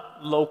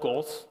not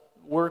locals.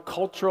 We're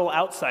cultural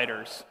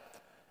outsiders.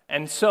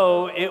 And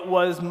so it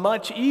was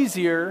much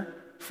easier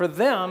for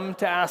them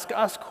to ask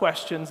us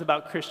questions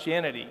about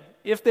Christianity.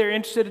 If they're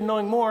interested in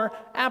knowing more,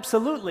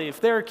 absolutely. If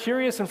they're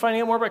curious and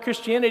finding out more about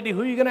Christianity,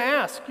 who are you going to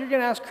ask? You're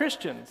going to ask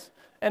Christians.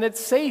 And it's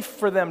safe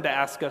for them to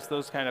ask us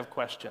those kind of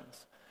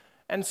questions.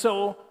 And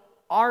so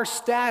our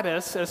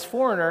status as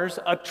foreigners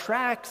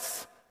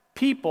attracts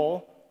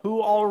people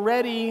who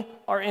already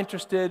are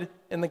interested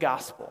in the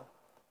gospel.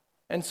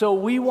 And so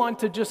we want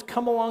to just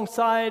come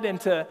alongside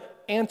and to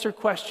answer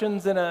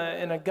questions in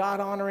a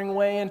God-honoring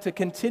way and to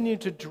continue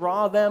to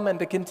draw them and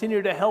to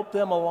continue to help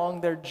them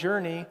along their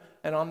journey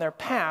and on their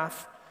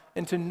path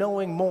into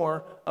knowing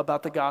more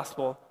about the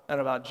gospel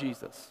and about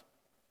Jesus.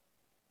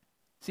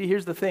 See,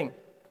 here's the thing.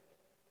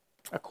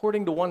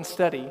 According to one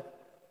study,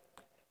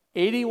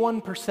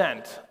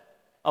 81%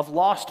 of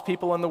lost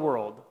people in the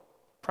world,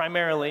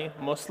 primarily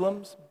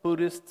Muslims,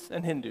 Buddhists,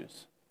 and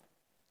Hindus,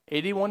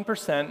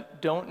 81%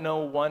 don't know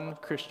one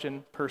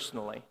Christian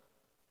personally.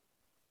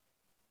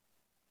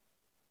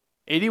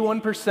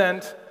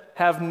 81%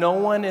 have no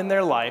one in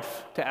their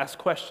life to ask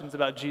questions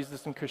about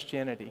Jesus and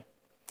Christianity.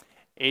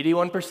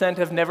 81%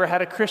 have never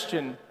had a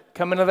Christian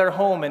come into their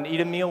home and eat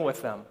a meal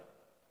with them.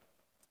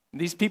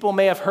 These people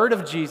may have heard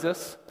of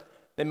Jesus.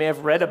 They may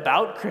have read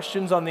about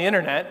Christians on the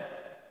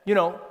internet. You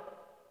know,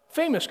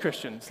 famous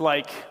Christians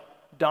like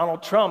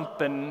Donald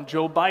Trump and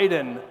Joe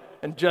Biden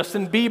and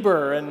Justin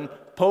Bieber and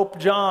Pope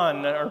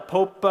John or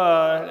Pope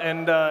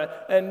and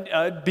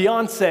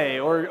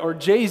Beyonce or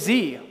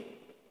Jay-Z.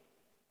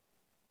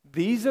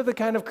 These are the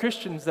kind of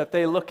Christians that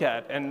they look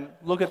at and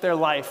look at their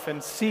life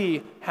and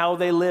see how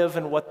they live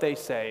and what they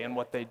say and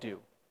what they do.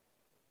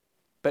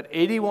 But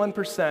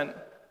 81%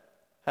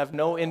 have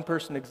no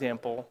in-person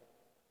example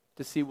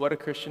to see what a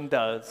Christian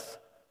does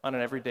on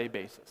an everyday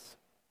basis.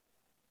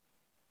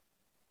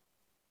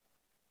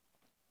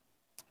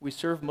 We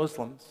serve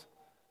Muslims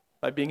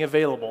by being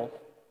available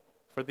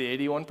for the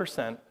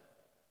 81%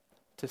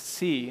 to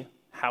see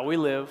how we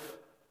live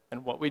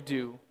and what we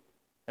do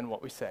and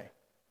what we say.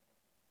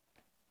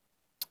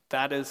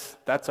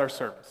 That's our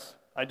service.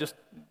 I just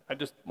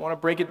want to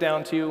break it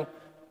down to you,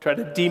 try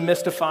to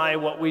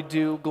demystify what we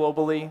do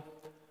globally.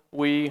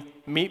 We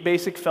meet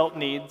basic felt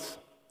needs.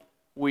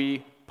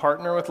 We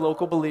partner with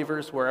local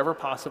believers wherever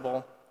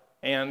possible,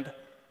 and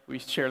we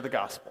share the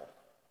gospel.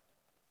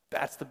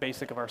 That's the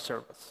basic of our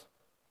service.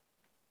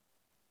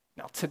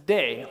 Now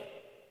today,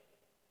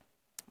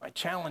 my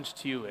challenge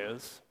to you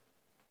is,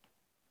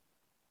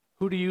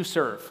 who do you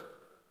serve?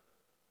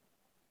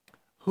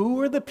 Who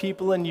are the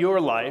people in your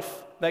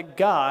life that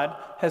God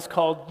has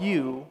called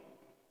you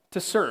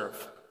to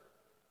serve?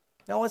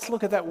 Now let's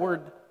look at that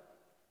word,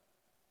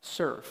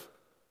 serve.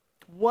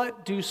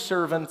 What do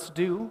servants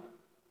do?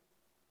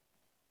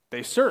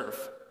 They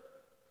serve.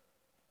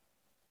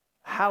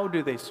 How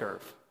do they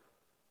serve?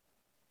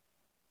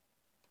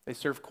 They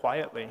serve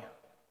quietly.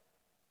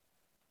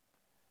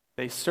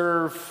 They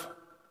serve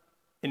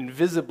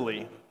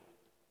invisibly.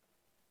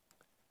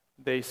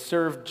 They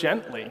serve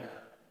gently.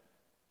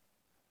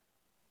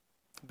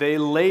 They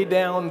lay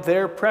down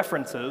their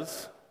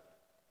preferences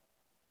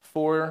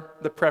for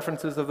the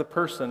preferences of the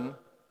person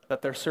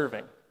that they're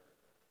serving.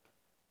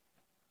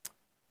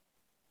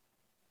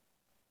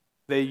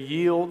 They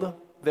yield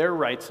their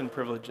rights and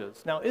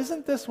privileges. Now,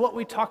 isn't this what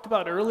we talked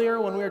about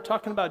earlier when we were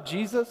talking about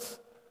Jesus?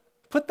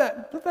 Put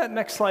that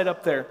next slide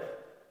up there.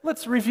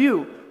 Let's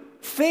review.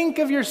 Think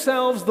of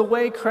yourselves the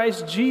way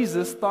Christ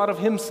Jesus thought of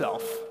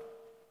himself.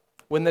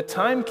 When the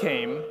time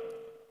came,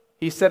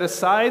 he set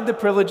aside the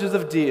privileges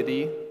of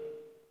deity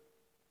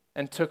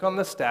and took on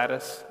the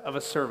status of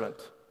a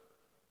servant.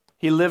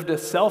 He lived a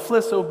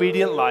selfless,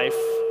 obedient life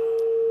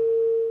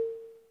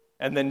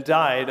and then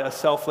died a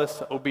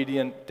selfless,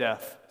 obedient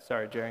death.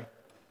 Sorry, Jerry.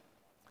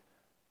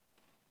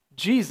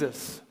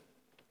 Jesus,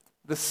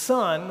 the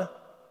Son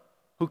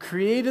who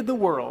created the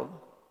world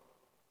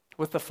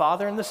with the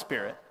Father and the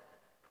Spirit,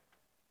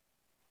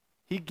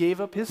 he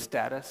gave up his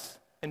status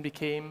and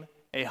became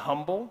a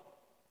humble,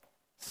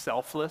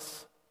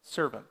 selfless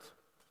servant.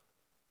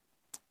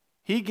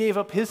 He gave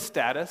up his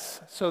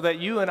status so that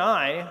you and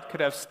I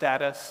could have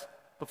status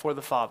before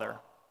the Father.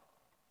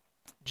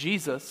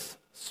 Jesus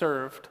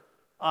served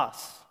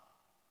us.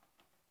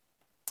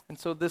 And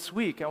so this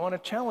week, I want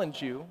to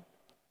challenge you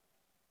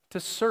to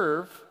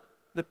serve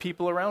the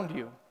people around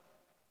you.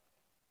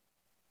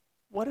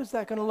 What is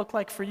that going to look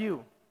like for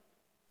you?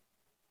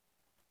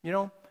 You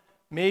know,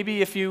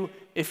 maybe if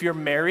you're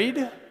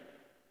married,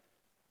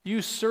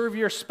 You serve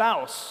your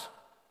spouse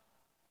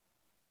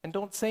and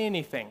don't say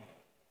anything.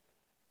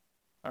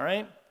 All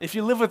right? If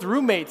you live with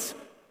roommates,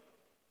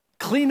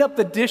 clean up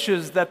the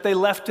dishes that they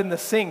left in the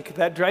sink.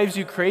 That drives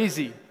you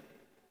crazy.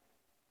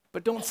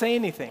 But don't say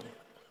anything.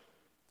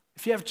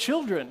 If you have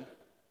children,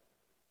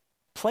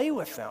 play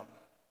with them.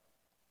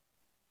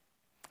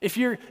 If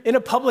you're in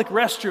a public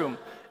restroom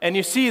and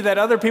you see that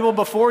other people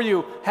before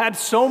you had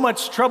so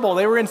much trouble,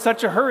 they were in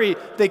such a hurry,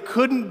 they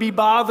couldn't be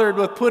bothered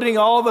with putting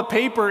all the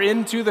paper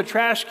into the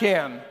trash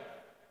can,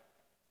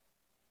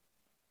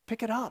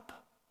 pick it up.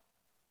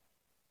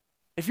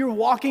 If you're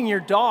walking your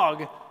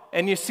dog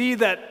and you see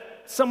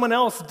that someone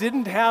else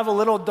didn't have a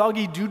little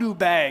doggy doo-doo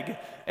bag,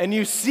 and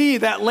you see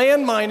that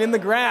landmine in the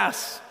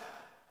grass,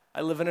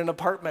 I live in an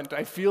apartment,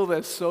 I feel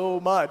this so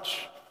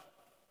much.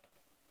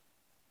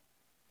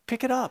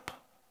 Pick it up.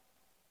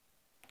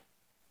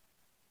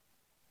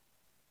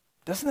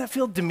 Doesn't that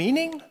feel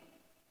demeaning?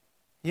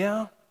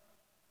 Yeah,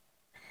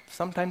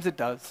 sometimes it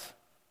does.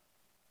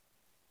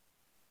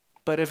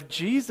 But if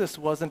Jesus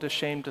wasn't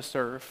ashamed to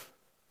serve,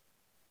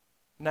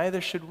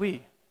 neither should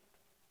we.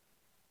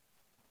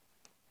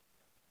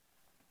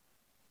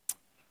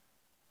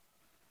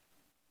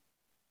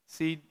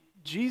 See,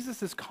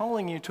 Jesus is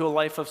calling you to a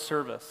life of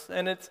service,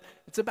 and it's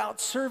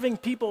about serving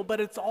people, but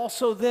it's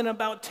also then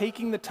about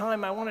taking the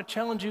time. I want to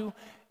challenge you,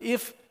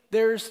 if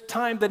there's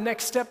time, the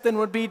next step then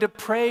would be to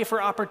pray for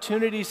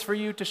opportunities for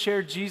you to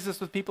share Jesus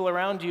with people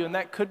around you, and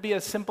that could be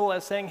as simple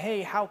as saying,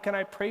 hey, how can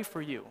I pray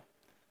for you?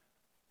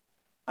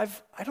 I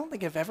don't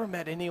think I've ever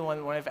met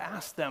anyone when I've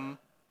asked them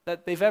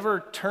that they've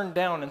ever turned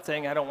down and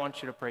saying, I don't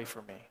want you to pray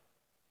for me.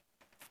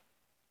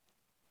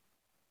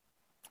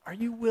 Are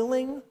you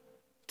willing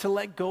to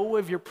let go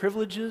of your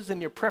privileges and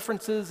your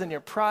preferences and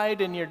your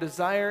pride and your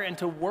desire and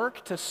to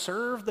work to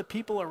serve the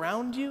people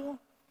around you?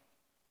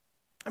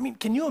 I mean,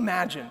 can you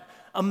imagine?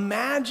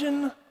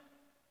 Imagine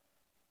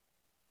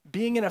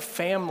being in a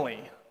family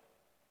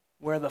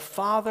where the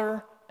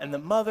father and the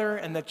mother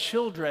and the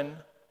children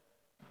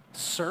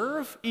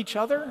serve each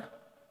other,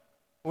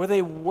 where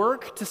they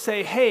work to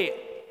say, hey,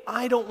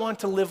 I don't want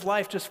to live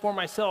life just for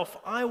myself.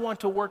 I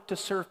want to work to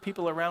serve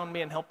people around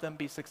me and help them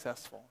be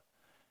successful.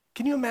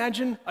 Can you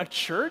imagine a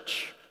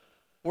church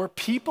where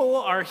people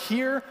are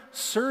here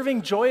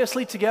serving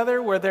joyously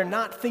together, where they're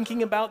not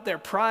thinking about their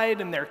pride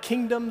and their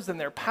kingdoms and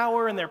their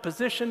power and their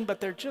position, but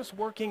they're just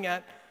working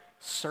at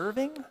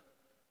serving?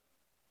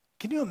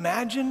 Can you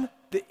imagine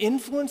the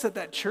influence that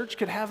that church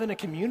could have in a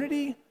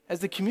community as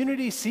the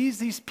community sees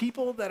these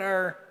people that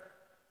are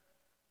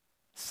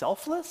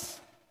selfless?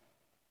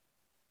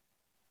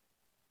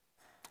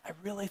 I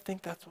really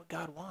think that's what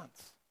God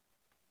wants.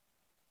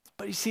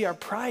 But you see, our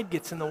pride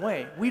gets in the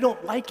way. We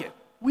don't like it.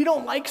 We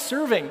don't like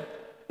serving.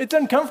 It's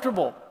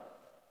uncomfortable.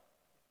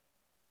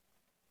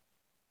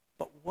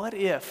 But what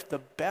if the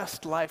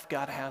best life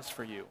God has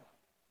for you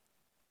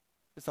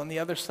is on the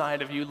other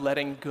side of you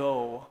letting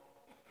go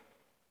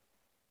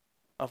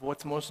of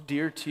what's most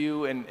dear to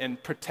you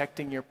and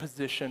protecting your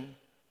position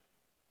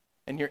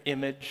and your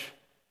image?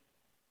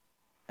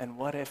 And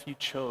what if you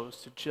chose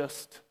to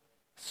just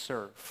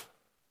serve?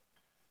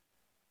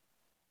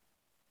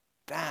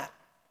 That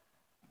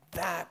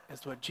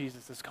is what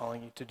Jesus is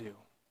calling you to do.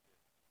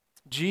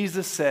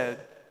 Jesus said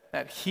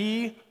that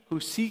he who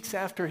seeks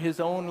after his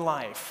own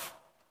life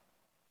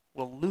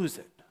will lose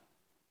it.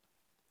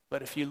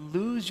 But if you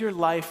lose your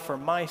life for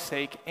my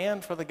sake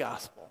and for the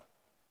gospel,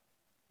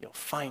 you'll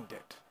find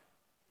it.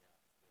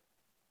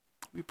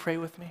 Will you pray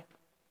with me?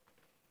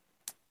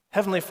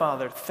 Heavenly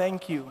Father,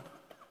 thank you.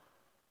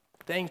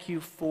 Thank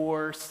you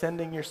for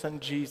sending your son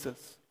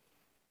Jesus.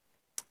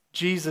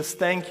 Jesus,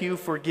 thank you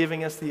for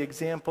giving us the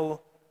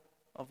example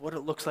of what it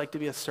looks like to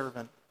be a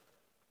servant.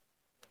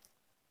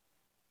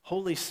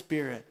 Holy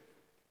Spirit,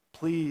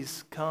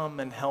 please come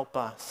and help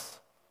us.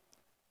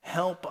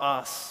 Help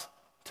us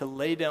to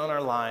lay down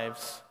our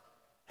lives.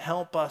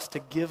 Help us to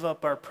give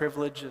up our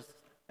privileges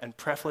and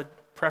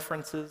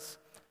preferences.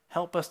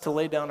 Help us to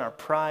lay down our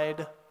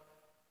pride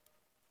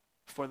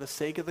for the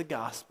sake of the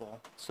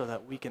gospel so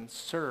that we can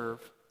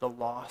serve the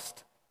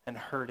lost and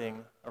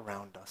hurting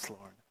around us,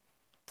 Lord.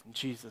 In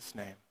Jesus'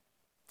 name,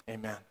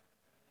 amen.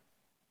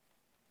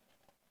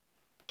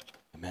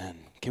 Amen.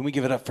 Can we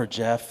give it up for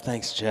Jeff?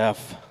 Thanks,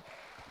 Jeff.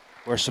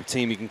 Worship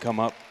team, you can come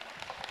up.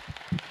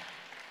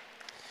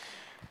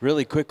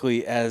 Really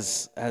quickly,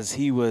 as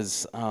he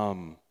was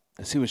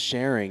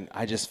sharing,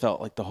 I just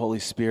felt like the Holy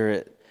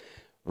Spirit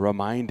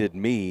reminded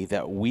me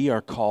that we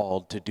are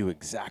called to do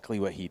exactly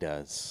what he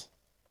does.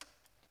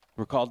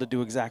 We're called to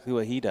do exactly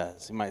what he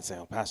does. You might say,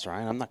 oh, Pastor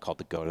Ryan, I'm not called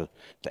to go to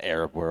the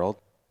Arab world.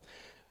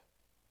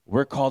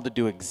 We're called to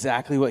do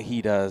exactly what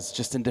he does,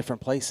 just in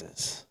different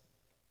places.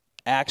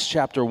 Acts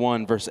chapter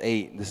 1, verse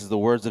 8, this is the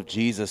words of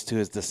Jesus to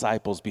his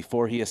disciples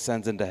before he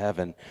ascends into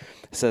heaven.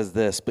 It says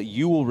this, but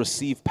you will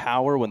receive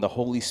power when the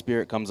Holy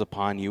Spirit comes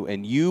upon you,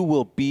 and you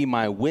will be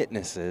my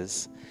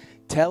witnesses,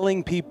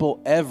 telling people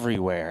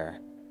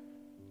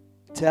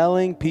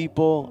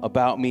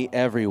about me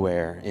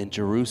everywhere. In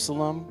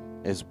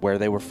Jerusalem is where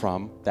they were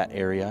from, that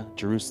area,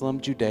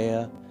 Jerusalem,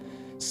 Judea,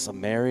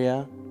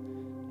 Samaria,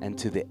 and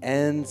to the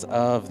ends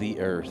of the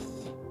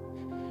earth.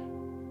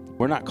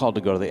 We're not called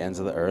to go to the ends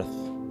of the earth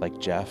like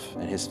Jeff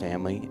and his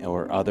family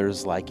or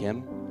others like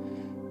him,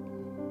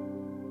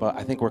 but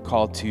I think we're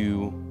called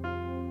to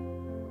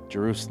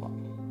Jerusalem.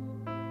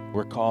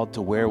 We're called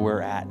to where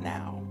we're at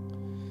now,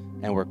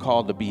 and we're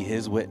called to be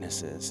his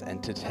witnesses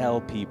and to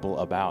tell people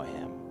about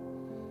him.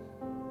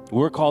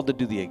 We're called to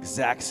do the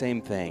exact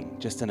same thing,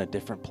 just in a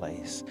different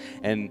place.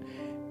 And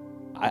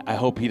I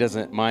hope he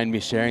doesn't mind me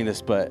sharing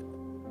this, but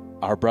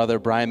our brother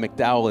Brian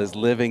McDowell is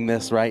living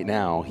this right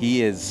now.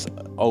 He is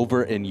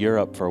over in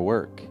Europe for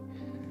work.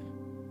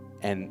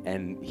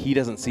 And he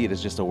doesn't see it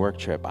as just a work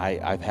trip.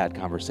 I've had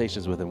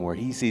conversations with him where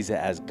he sees it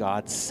as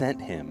God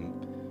sent him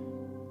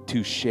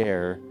to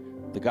share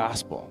the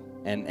gospel.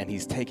 And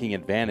he's taking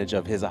advantage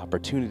of his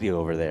opportunity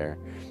over there.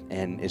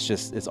 And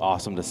it's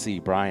awesome to see.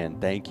 Brian,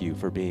 thank you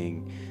for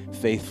being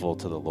faithful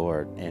to the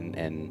Lord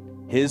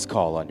and his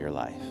call on your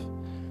life.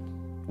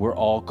 We're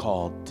all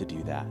called to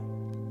do that.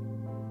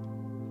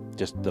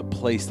 Just the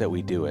place that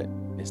we do it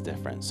is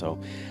different. So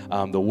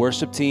the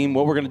worship team,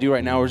 what we're going to do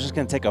right now, we're just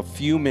going to take a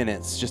few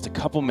minutes, just a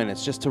couple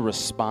minutes, just to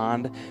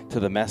respond to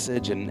the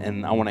message.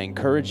 And I want to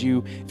encourage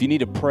you, if you need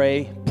to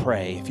pray,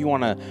 pray. If you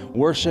want to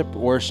worship,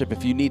 worship.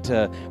 If you need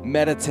to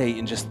meditate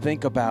and just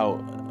think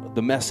about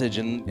the message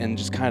and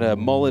just kind of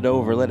mull it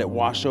over, let it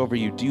wash over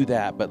you, do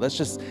that. But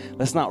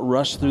let's not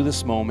rush through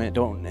this moment.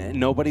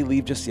 Nobody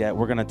leave just yet.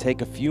 We're going to take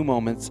a few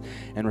moments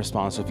and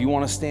respond. So if you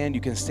want to stand,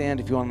 you can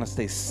stand. If you want to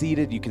stay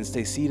seated, you can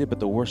stay seated,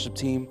 but the worship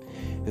team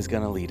is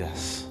going to lead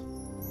us.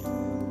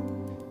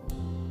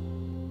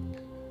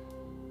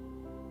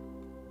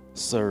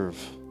 Serve,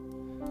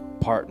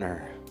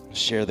 partner,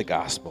 share the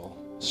gospel.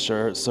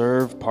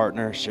 Serve,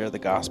 partner, share the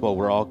gospel.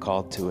 We're all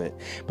called to it.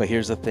 But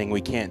here's the thing, we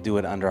can't do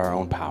it under our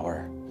own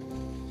power.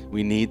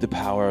 We need the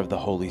power of the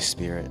Holy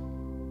Spirit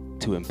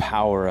to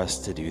empower us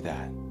to do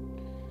that.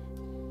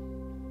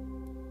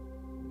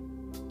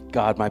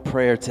 God, my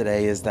prayer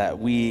today is that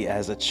we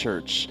as a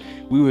church,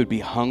 we would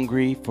be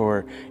hungry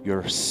for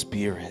your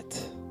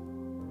Spirit.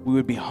 We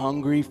would be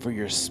hungry for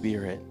your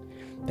Spirit,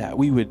 that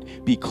we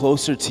would be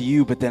closer to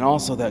you, but then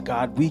also that,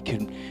 God, we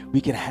can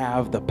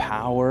have the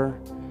power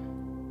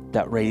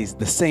that raised,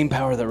 the same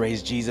power that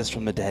raised Jesus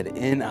from the dead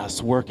in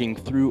us, working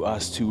through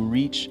us to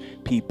reach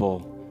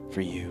people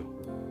for you.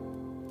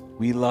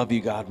 We love you,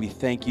 God. We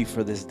thank you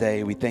for this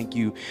day. We thank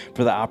you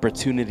for the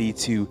opportunity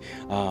to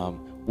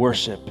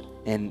worship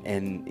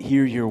and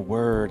hear your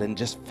word and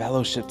just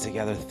fellowship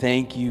together.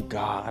 Thank you,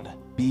 God.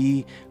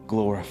 Be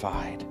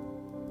glorified.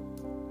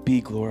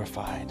 Be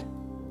glorified.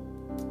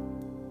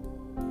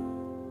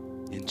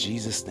 In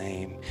Jesus'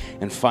 name.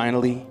 And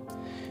finally,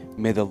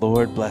 may the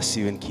Lord bless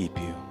you and keep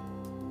you.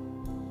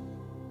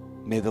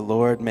 May the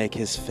Lord make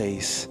his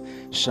face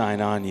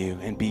shine on you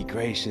and be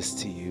gracious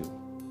to you.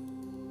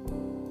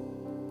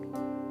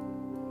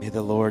 May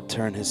the Lord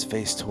turn his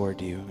face toward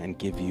you and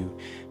give you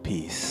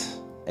peace.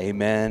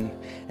 Amen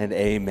and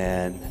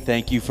amen.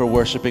 Thank you for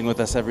worshiping with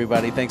us,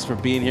 everybody. Thanks for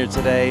being here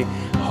today.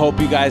 Hope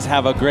you guys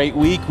have a great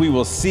week. We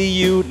will see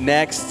you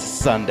next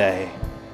Sunday.